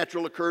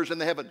supernatural occurs in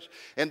the heavens,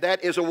 and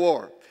that is a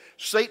war.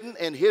 Satan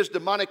and his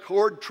demonic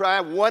horde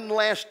try one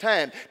last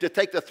time to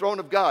take the throne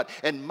of God.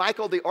 And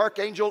Michael the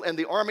archangel and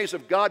the armies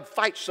of God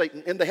fight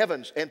Satan in the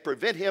heavens and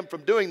prevent him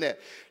from doing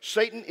that.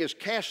 Satan is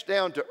cast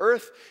down to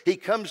earth. He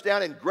comes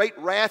down in great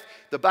wrath.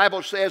 The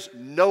Bible says,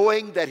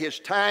 knowing that his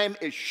time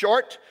is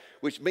short,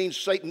 which means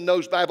Satan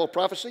knows Bible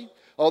prophecy.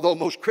 Although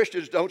most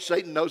Christians don't,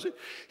 Satan knows it.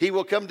 He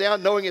will come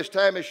down knowing his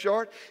time is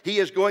short. He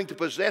is going to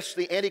possess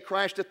the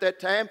Antichrist at that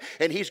time,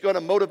 and he's going to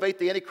motivate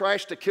the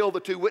Antichrist to kill the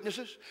 2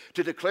 witnesses,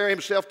 to declare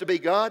himself to be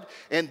God,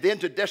 and then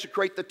to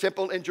desecrate the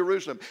temple in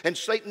Jerusalem. And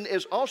Satan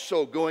is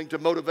also going to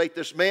motivate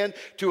this man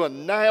to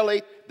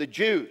annihilate the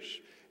Jews.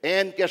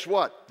 And guess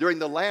what? During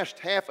the last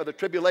half of the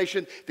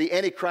tribulation, the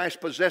Antichrist,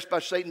 possessed by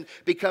Satan,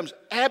 becomes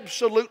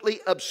absolutely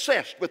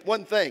obsessed with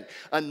one thing: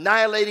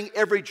 annihilating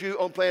every Jew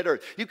on planet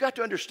Earth. You've got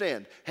to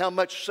understand how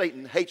much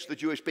Satan hates the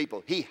Jewish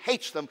people. He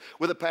hates them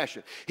with a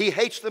passion. He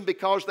hates them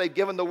because they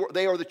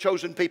are the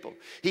chosen people.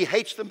 He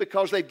hates them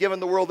because they've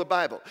given the world the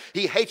Bible.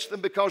 He hates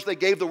them because they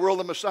gave the world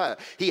the Messiah.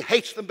 He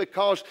hates them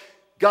because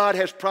God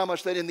has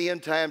promised that in the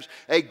end times,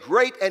 a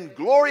great and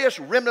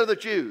glorious remnant of the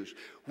Jews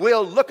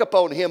will look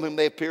upon Him whom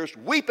they have pierced,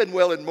 weep and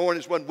wail and mourn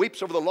as one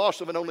weeps over the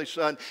loss of an only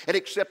son, and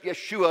accept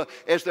Yeshua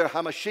as their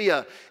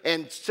Hamashiach.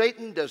 And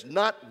Satan does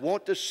not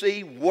want to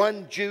see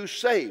one Jew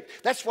saved.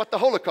 That's what the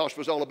Holocaust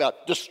was all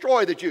about.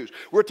 Destroy the Jews.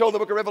 We're told in the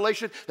book of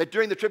Revelation that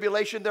during the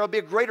tribulation there will be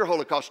a greater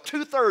Holocaust.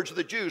 2/3 of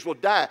the Jews will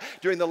die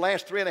during the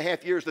last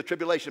 3.5 years of the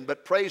tribulation.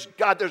 But praise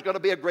God, there's going to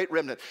be a great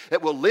remnant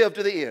that will live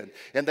to the end.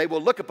 And they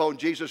will look upon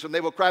Jesus and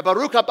they will cry,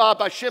 Baruch haba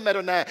b'Shem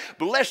Adonai.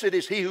 Blessed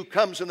is He who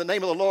comes in the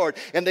name of the Lord.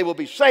 And they will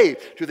be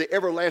saved to the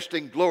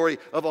everlasting glory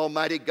of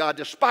Almighty God,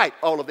 despite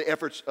all of the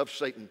efforts of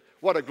Satan.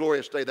 What a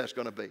glorious day that's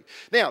going to be.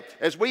 Now,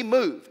 as we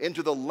move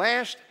into the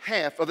last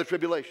half of the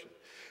tribulation,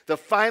 the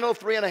final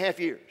 3.5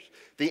 years,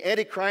 the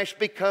Antichrist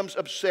becomes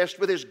obsessed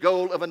with his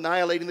goal of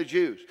annihilating the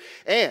Jews.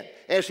 And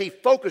as he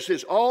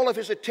focuses all of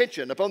his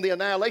attention upon the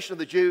annihilation of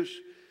the Jews,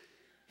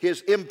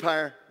 his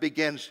empire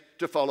begins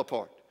to fall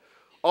apart.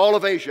 All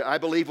of Asia, I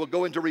believe, will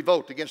go into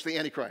revolt against the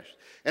Antichrist.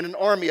 And an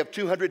army of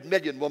 200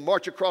 million will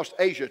march across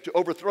Asia to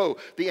overthrow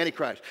the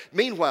Antichrist.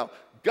 Meanwhile,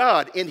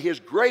 God, in His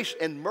grace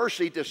and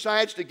mercy,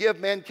 decides to give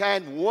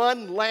mankind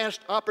one last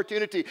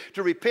opportunity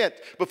to repent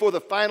before the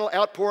final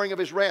outpouring of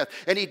His wrath.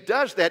 And He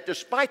does that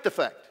despite the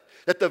fact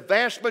that the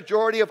vast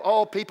majority of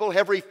all people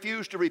have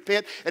refused to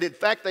repent. And in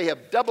fact, they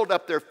have doubled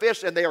up their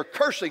fists and they are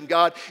cursing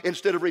God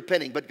instead of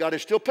repenting. But God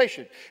is still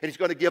patient and He's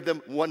going to give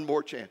them one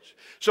more chance.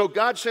 So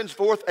God sends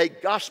forth a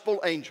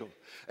gospel angel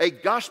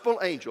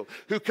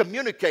who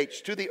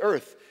communicates to the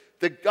earth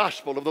the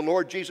gospel of the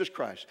Lord Jesus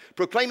Christ.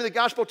 Proclaiming the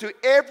gospel to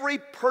every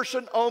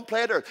person on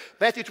planet Earth.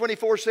 Matthew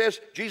 24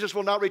 says Jesus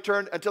will not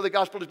return until the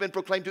gospel has been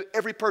proclaimed to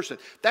every person.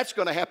 That's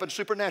going to happen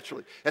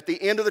supernaturally at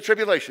the end of the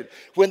tribulation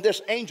when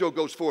this angel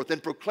goes forth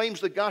and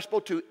proclaims the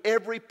gospel to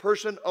every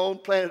person on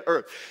planet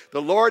Earth.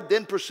 The Lord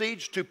then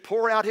proceeds to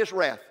pour out his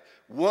wrath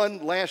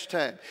one last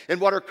time in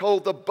what are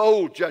called the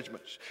bowl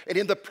judgments. And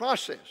in the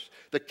process,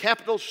 the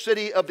capital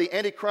city of the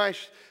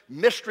Antichrist,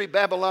 Mystery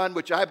Babylon,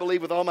 which I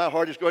believe with all my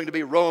heart is going to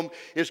be Rome,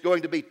 is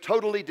going to be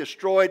totally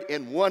destroyed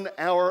in 1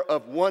 hour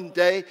of one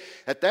day.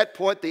 At that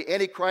point, the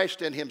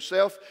Antichrist and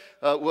himself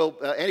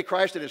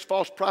Antichrist and his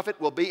false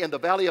prophet will be in the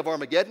valley of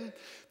Armageddon.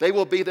 They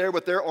will be there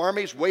with their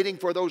armies, waiting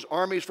for those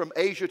armies from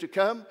Asia to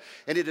come.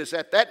 And it is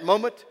at that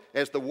moment,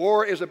 as the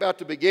war is about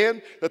to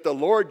begin, that the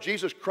Lord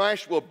Jesus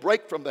Christ will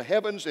break from the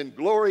heavens in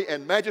glory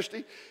and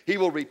majesty. He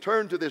will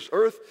return to this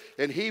earth,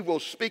 and he will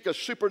speak a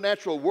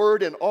supernatural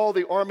word, and all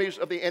the armies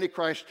of the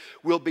Antichrist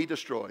will be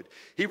destroyed.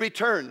 He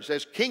returns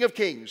as King of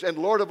Kings and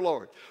Lord of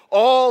Lords.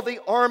 All the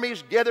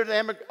armies gathered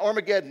in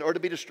Armageddon are to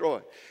be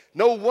destroyed.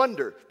 No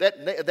wonder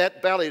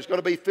that valley is going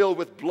to be filled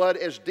with blood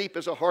as deep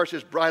as a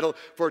horse's bridle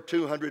for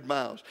 200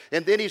 miles.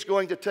 And then he's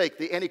going to take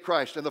the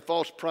Antichrist and the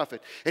false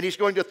prophet, and he's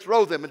going to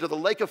throw them into the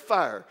lake of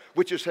fire,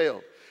 which is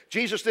hell.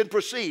 Jesus then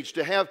proceeds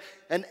to have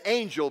an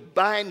angel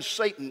bind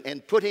Satan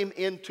and put him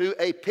into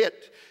a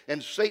pit.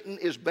 And Satan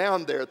is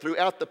bound there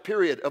throughout the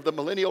period of the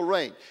millennial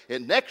reign.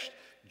 And next,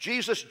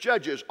 Jesus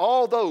judges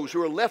all those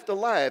who are left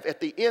alive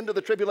at the end of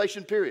the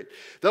tribulation period.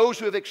 Those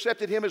who have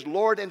accepted him as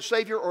Lord and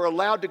Savior are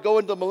allowed to go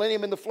into the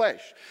millennium in the flesh.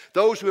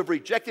 Those who have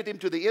rejected him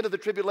to the end of the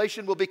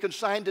tribulation will be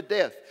consigned to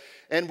death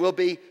and will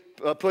be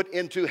put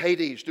into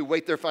Hades to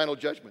wait their final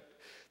judgment.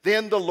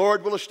 Then the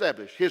Lord will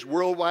establish his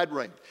worldwide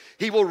reign.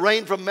 He will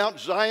reign from Mount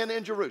Zion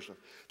in Jerusalem.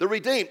 The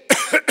redeemed,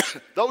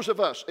 those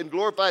of us in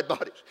glorified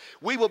bodies,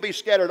 we will be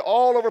scattered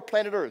all over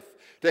planet Earth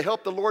to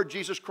help the Lord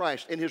Jesus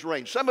Christ in his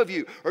reign. Some of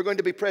you are going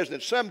to be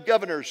presidents, some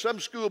governors,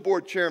 some school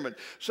board chairmen,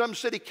 some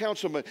city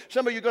councilmen.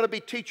 Some of you are going to be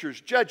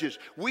teachers, judges.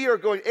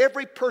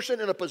 Every person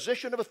in a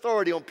position of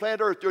authority on planet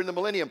Earth during the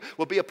millennium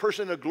will be a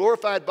person in a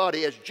glorified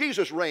body as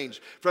Jesus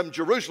reigns from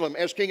Jerusalem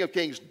as King of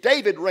Kings.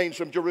 David reigns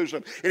from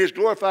Jerusalem in his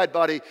glorified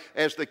body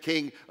as the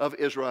King of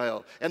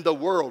Israel. And the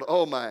world,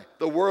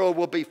 the world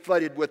will be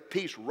flooded with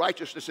peace,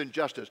 righteousness, and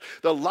justice.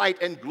 The light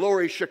and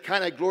glory,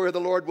 Shekinah glory of the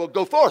Lord will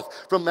go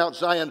forth from Mount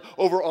Zion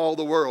over all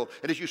the world.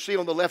 And as you see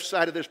on the left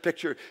side of this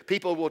picture,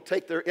 people will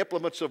take their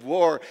implements of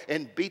war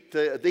and beat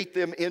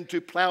them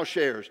into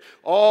plowshares.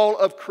 All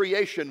of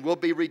creation will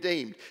be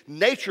redeemed.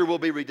 Nature will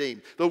be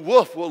redeemed. The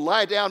wolf will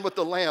lie down with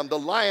the lamb. The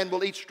lion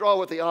will eat straw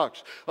with the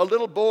ox. A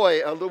little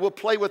boy will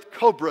play with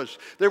cobras.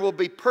 There will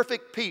be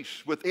perfect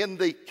peace within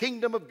the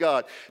kingdom of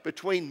God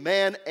between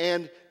man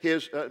and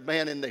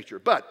man and nature.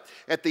 But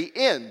at the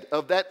end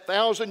of that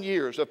 1,000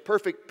 years of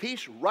perfect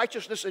peace,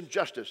 righteousness, and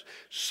justice,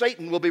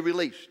 Satan will be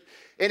released.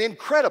 And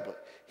incredibly,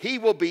 he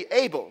will be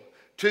able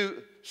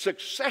to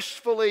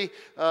successfully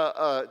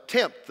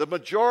tempt the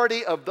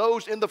majority of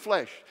those in the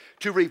flesh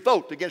to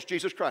revolt against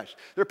Jesus Christ.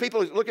 There are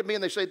people who look at me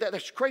and they say,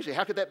 that's crazy.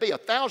 How could that be?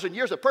 1,000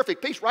 years of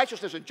perfect peace,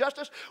 righteousness, and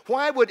justice?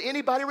 Why would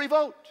anybody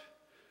revolt?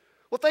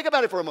 Well, think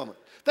about it for a moment.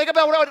 Think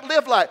about what it would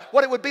live like,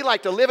 what it would be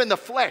like to live in the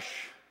flesh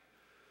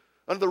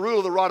under the rule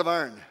of the rod of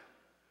iron.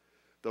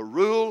 The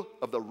rule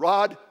of the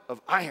rod of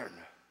iron.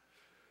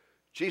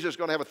 Jesus is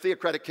going to have a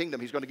theocratic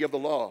kingdom. He's going to give the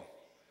law.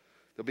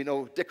 There'll be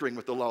no dickering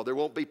with the law. There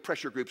won't be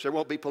pressure groups. There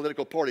won't be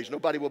political parties.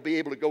 Nobody will be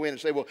able to go in and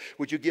say, well,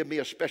 would you give me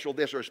a special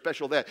this or a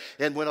special that?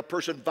 And when a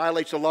person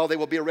violates the law, they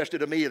will be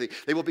arrested immediately.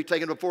 They will be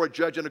taken before a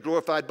judge in a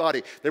glorified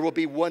body. There will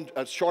be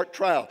a short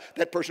trial.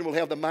 That person will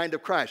have the mind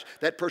of Christ.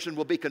 That person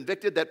will be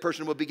convicted. That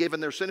person will be given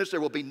their sentence. There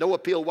will be no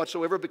appeal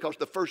whatsoever because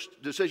the first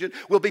decision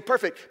will be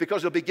perfect because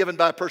it'll be given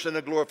by a person in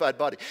a glorified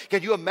body.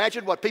 Can you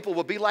imagine what people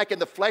will be like in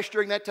the flesh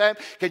during that time?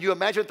 Can you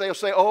imagine they'll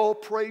say, oh,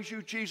 praise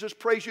you, Jesus,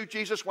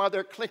 while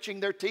they're clenching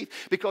their teeth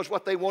because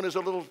what they want is a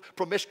little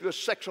promiscuous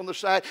sex on the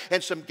side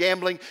and some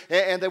gambling,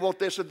 and they want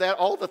this and that,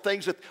 all the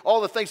things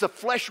the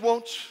flesh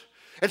wants.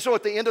 And so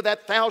at the end of that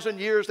 1,000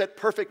 years, that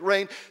perfect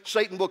reign,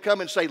 Satan will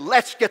come and say,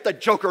 let's get the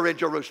joker in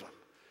Jerusalem.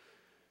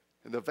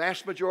 And the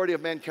vast majority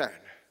of mankind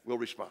will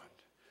respond.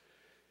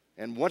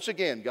 And once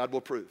again, God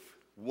will prove,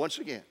 once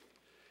again,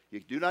 you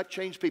do not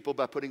change people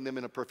by putting them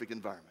in a perfect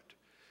environment.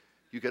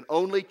 You can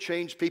only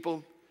change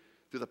people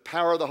through the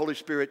power of the Holy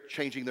Spirit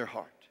changing their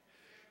heart.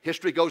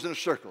 History goes in a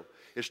circle.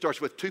 It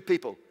starts with two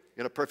people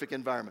in a perfect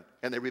environment,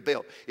 and they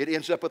rebel. It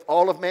ends up with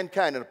all of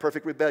mankind in a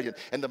perfect rebellion,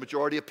 and the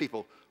majority of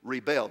people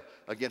rebel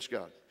against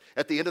God.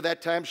 At the end of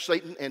that time,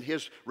 Satan and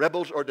his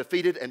rebels are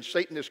defeated, and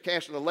Satan is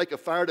cast in the lake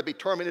of fire to be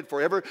tormented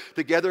forever,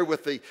 together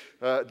with the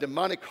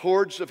demonic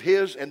hordes of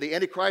his and the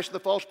Antichrist and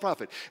the false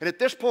prophet. And at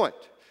this point,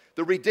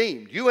 the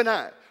redeemed, you and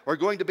I, are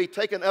going to be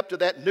taken up to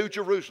that new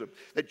Jerusalem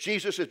that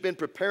Jesus has been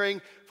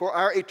preparing for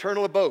our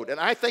eternal abode.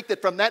 And I think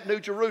that from that new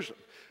Jerusalem,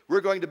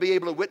 we're going to be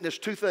able to witness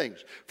two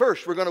things.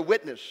 First, we're going to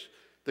witness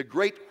the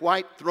great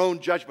white throne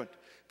judgment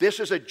This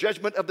is a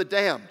judgment of the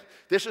damned.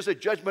 This is a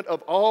judgment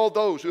of all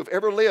those who have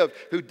ever lived,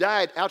 who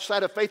died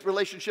outside of faith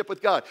relationship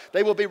with God.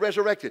 They will be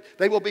resurrected.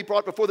 They will be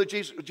brought before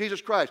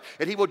Jesus Christ,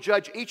 and He will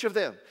judge each of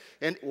them.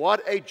 And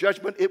what a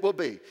judgment it will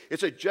be.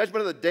 It's a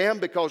judgment of the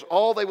damned because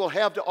all they will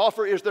have to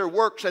offer is their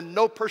works, and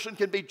no person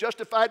can be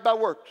justified by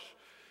works.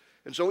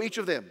 And so each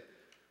of them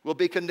will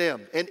be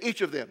condemned, and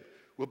each of them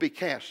will be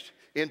cast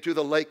into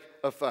the lake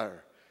of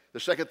fire. The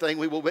second thing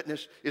we will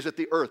witness is that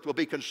the earth will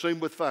be consumed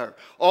with fire.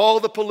 All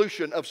the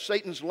pollution of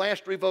Satan's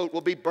last revolt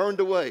will be burned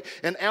away.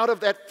 And out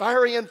of that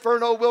fiery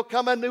inferno will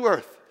come a new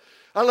earth.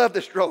 I love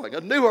this drawing. A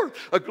new earth,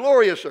 a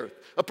glorious earth,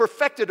 a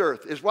perfected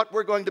earth is what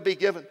we're going to be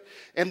given.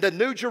 And the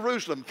new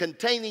Jerusalem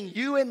containing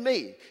you and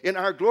me in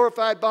our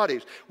glorified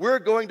bodies. We're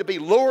going to be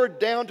lowered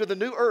down to the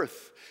new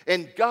earth.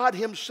 And God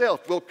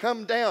Himself will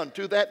come down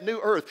to that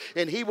new earth,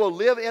 and He will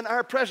live in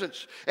our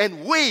presence,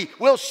 and we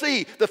will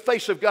see the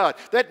face of God.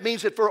 That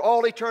means that for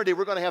all eternity,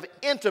 we're going to have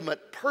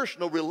intimate,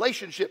 personal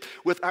relationship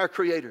with our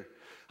Creator.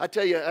 I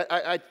tell you,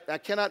 I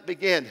cannot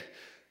begin.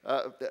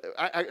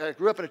 I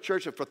grew up in a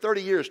church that for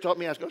 30 years taught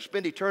me I was going to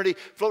spend eternity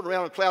floating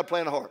around on a cloud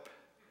playing a harp.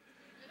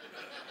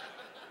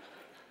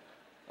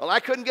 Well, I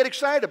couldn't get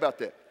excited about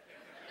that.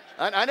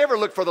 I never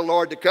looked for the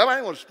Lord to come. I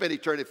didn't want to spend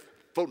eternity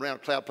floating around a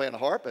cloud playing a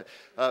harp,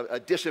 a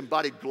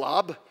disembodied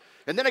glob.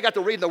 And then I got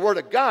to reading the Word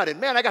of God, and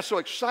man, I got so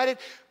excited.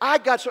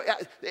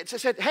 It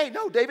said, hey,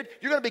 no, David,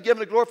 you're going to be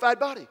given a glorified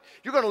body.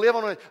 You're going to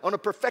live on a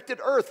perfected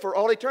earth for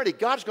all eternity.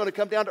 God's going to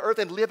come down to earth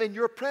and live in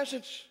your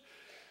presence.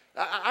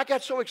 I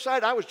got so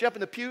excited. I was jumping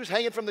the pews,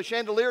 hanging from the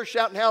chandelier,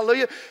 shouting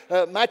hallelujah.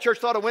 My church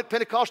thought I went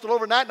Pentecostal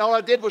overnight, and all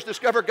I did was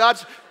discover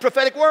God's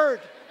prophetic word.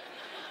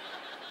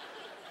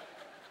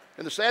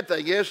 And the sad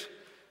thing is,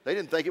 they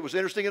didn't think it was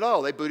interesting at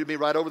all. They booted me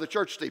right over the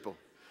church steeple.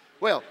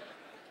 Well,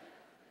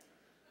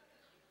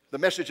 the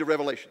message of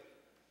Revelation.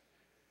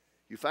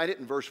 You find it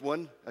in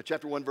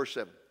chapter 1, verse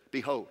 7.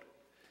 Behold,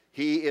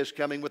 He is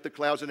coming with the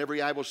clouds, and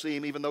every eye will see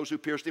Him, even those who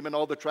pierced Him, and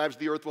all the tribes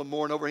of the earth will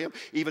mourn over Him.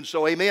 Even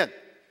so, amen.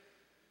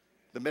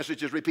 The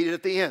message is repeated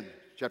at the end,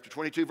 chapter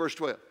 22, verse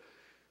 12.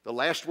 The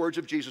last words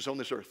of Jesus on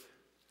this earth.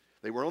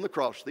 They were on the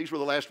cross. These were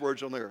the last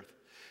words on the earth.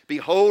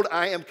 Behold,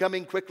 I am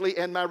coming quickly,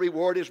 and my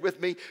reward is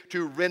with me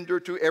to render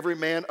to every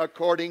man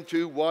according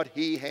to what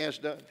he has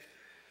done.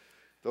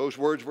 Those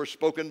words were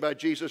spoken by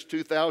Jesus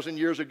 2,000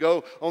 years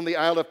ago on the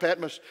Isle of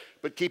Patmos.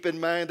 But keep in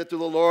mind that to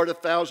the Lord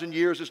 1,000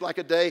 years is like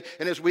a day.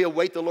 And as we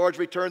await the Lord's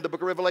return, the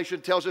book of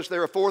Revelation tells us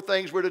there are 4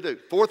 things we're to do.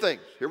 4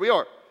 things. Here we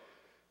are.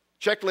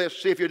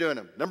 Checklist, see if you're doing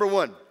them. Number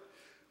 1.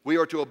 We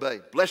are to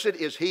obey. Blessed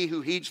is he who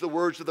heeds the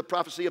words of the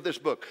prophecy of this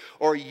book.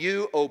 Are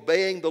you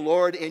obeying the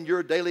Lord in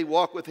your daily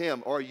walk with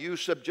Him? Are you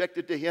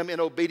subjected to Him in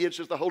obedience?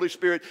 Is the Holy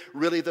Spirit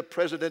really the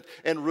president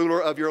and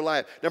ruler of your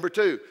life? Number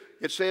 2,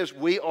 it says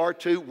we are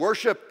to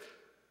worship.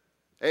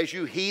 As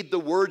you heed the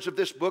words of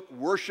this book,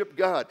 worship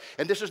God.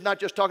 And this is not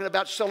just talking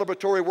about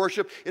celebratory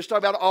worship. It's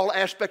talking about all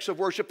aspects of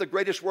worship. The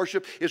greatest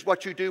worship is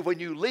what you do when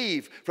you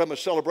leave from a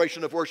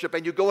celebration of worship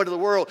and you go into the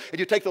world and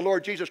you take the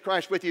Lord Jesus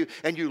Christ with you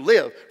and you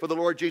live for the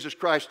Lord Jesus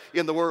Christ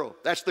in the world.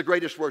 That's the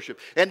greatest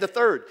worship. And the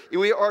third,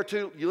 we are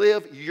to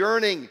live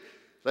yearning.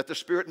 Let the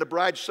Spirit and the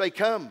bride say,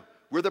 come.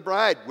 We're the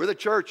bride. We're the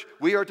church.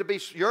 We are to be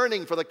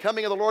yearning for the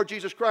coming of the Lord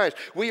Jesus Christ.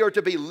 We are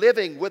to be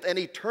living with an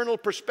eternal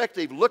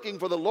perspective, looking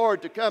for the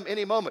Lord to come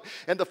any moment.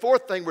 And the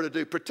fourth thing we're to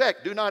do,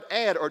 protect, do not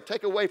add or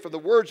take away from the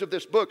words of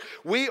this book.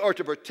 We are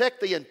to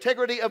protect the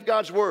integrity of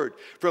God's word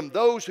from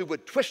those who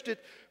would twist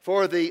it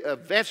for the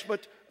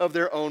advancement of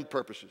their own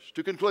purposes.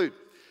 To conclude,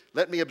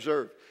 let me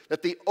observe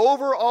that the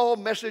overall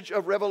message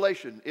of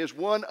Revelation is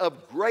one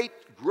of great,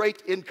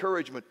 great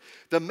encouragement.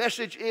 The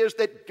message is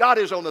that God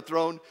is on the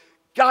throne.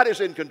 God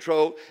is in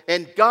control,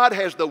 and God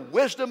has the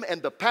wisdom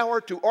and the power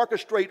to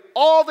orchestrate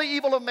all the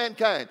evil of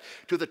mankind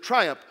to the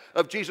triumph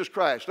of Jesus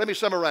Christ. Let me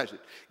summarize it.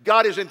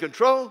 God is in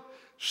control,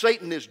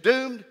 Satan is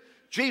doomed,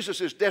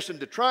 Jesus is destined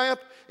to triumph,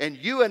 and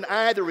you and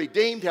I, the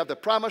redeemed, have the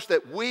promise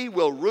that we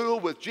will rule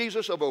with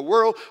Jesus over a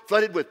world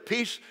flooded with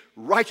peace,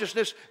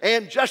 righteousness,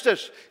 and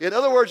justice. In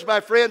other words,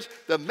 my friends,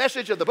 the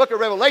message of the book of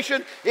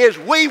Revelation is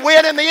we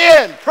win in the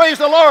end. Praise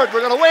the Lord,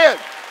 we're going to win.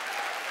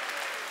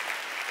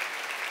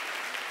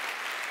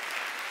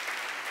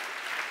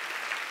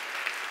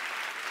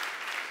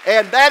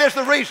 And that is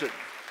the reason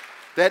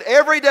that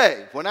every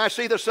day when I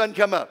see the sun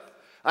come up,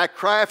 I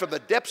cry from the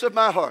depths of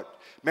my heart,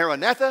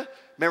 Maranatha,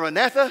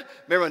 Maranatha,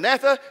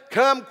 Maranatha,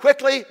 come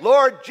quickly,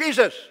 Lord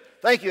Jesus.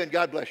 Thank you, and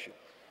God bless you.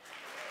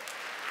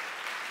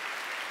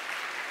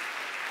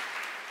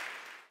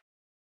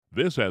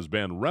 This has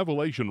been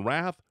Revelation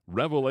Wrath,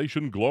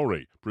 Revelation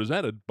Glory,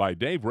 presented by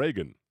Dave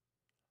Reagan.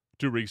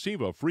 To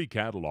receive a free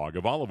catalog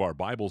of all of our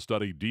Bible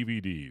study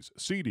DVDs,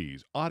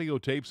 CDs, audio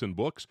tapes, and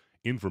books,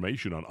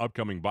 information on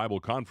upcoming Bible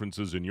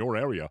conferences in your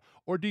area,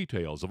 or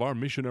details of our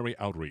missionary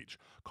outreach,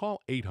 call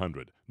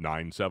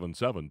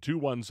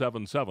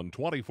 800-977-2177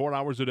 24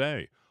 hours a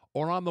day,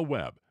 or on the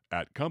web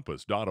at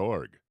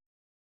compass.org.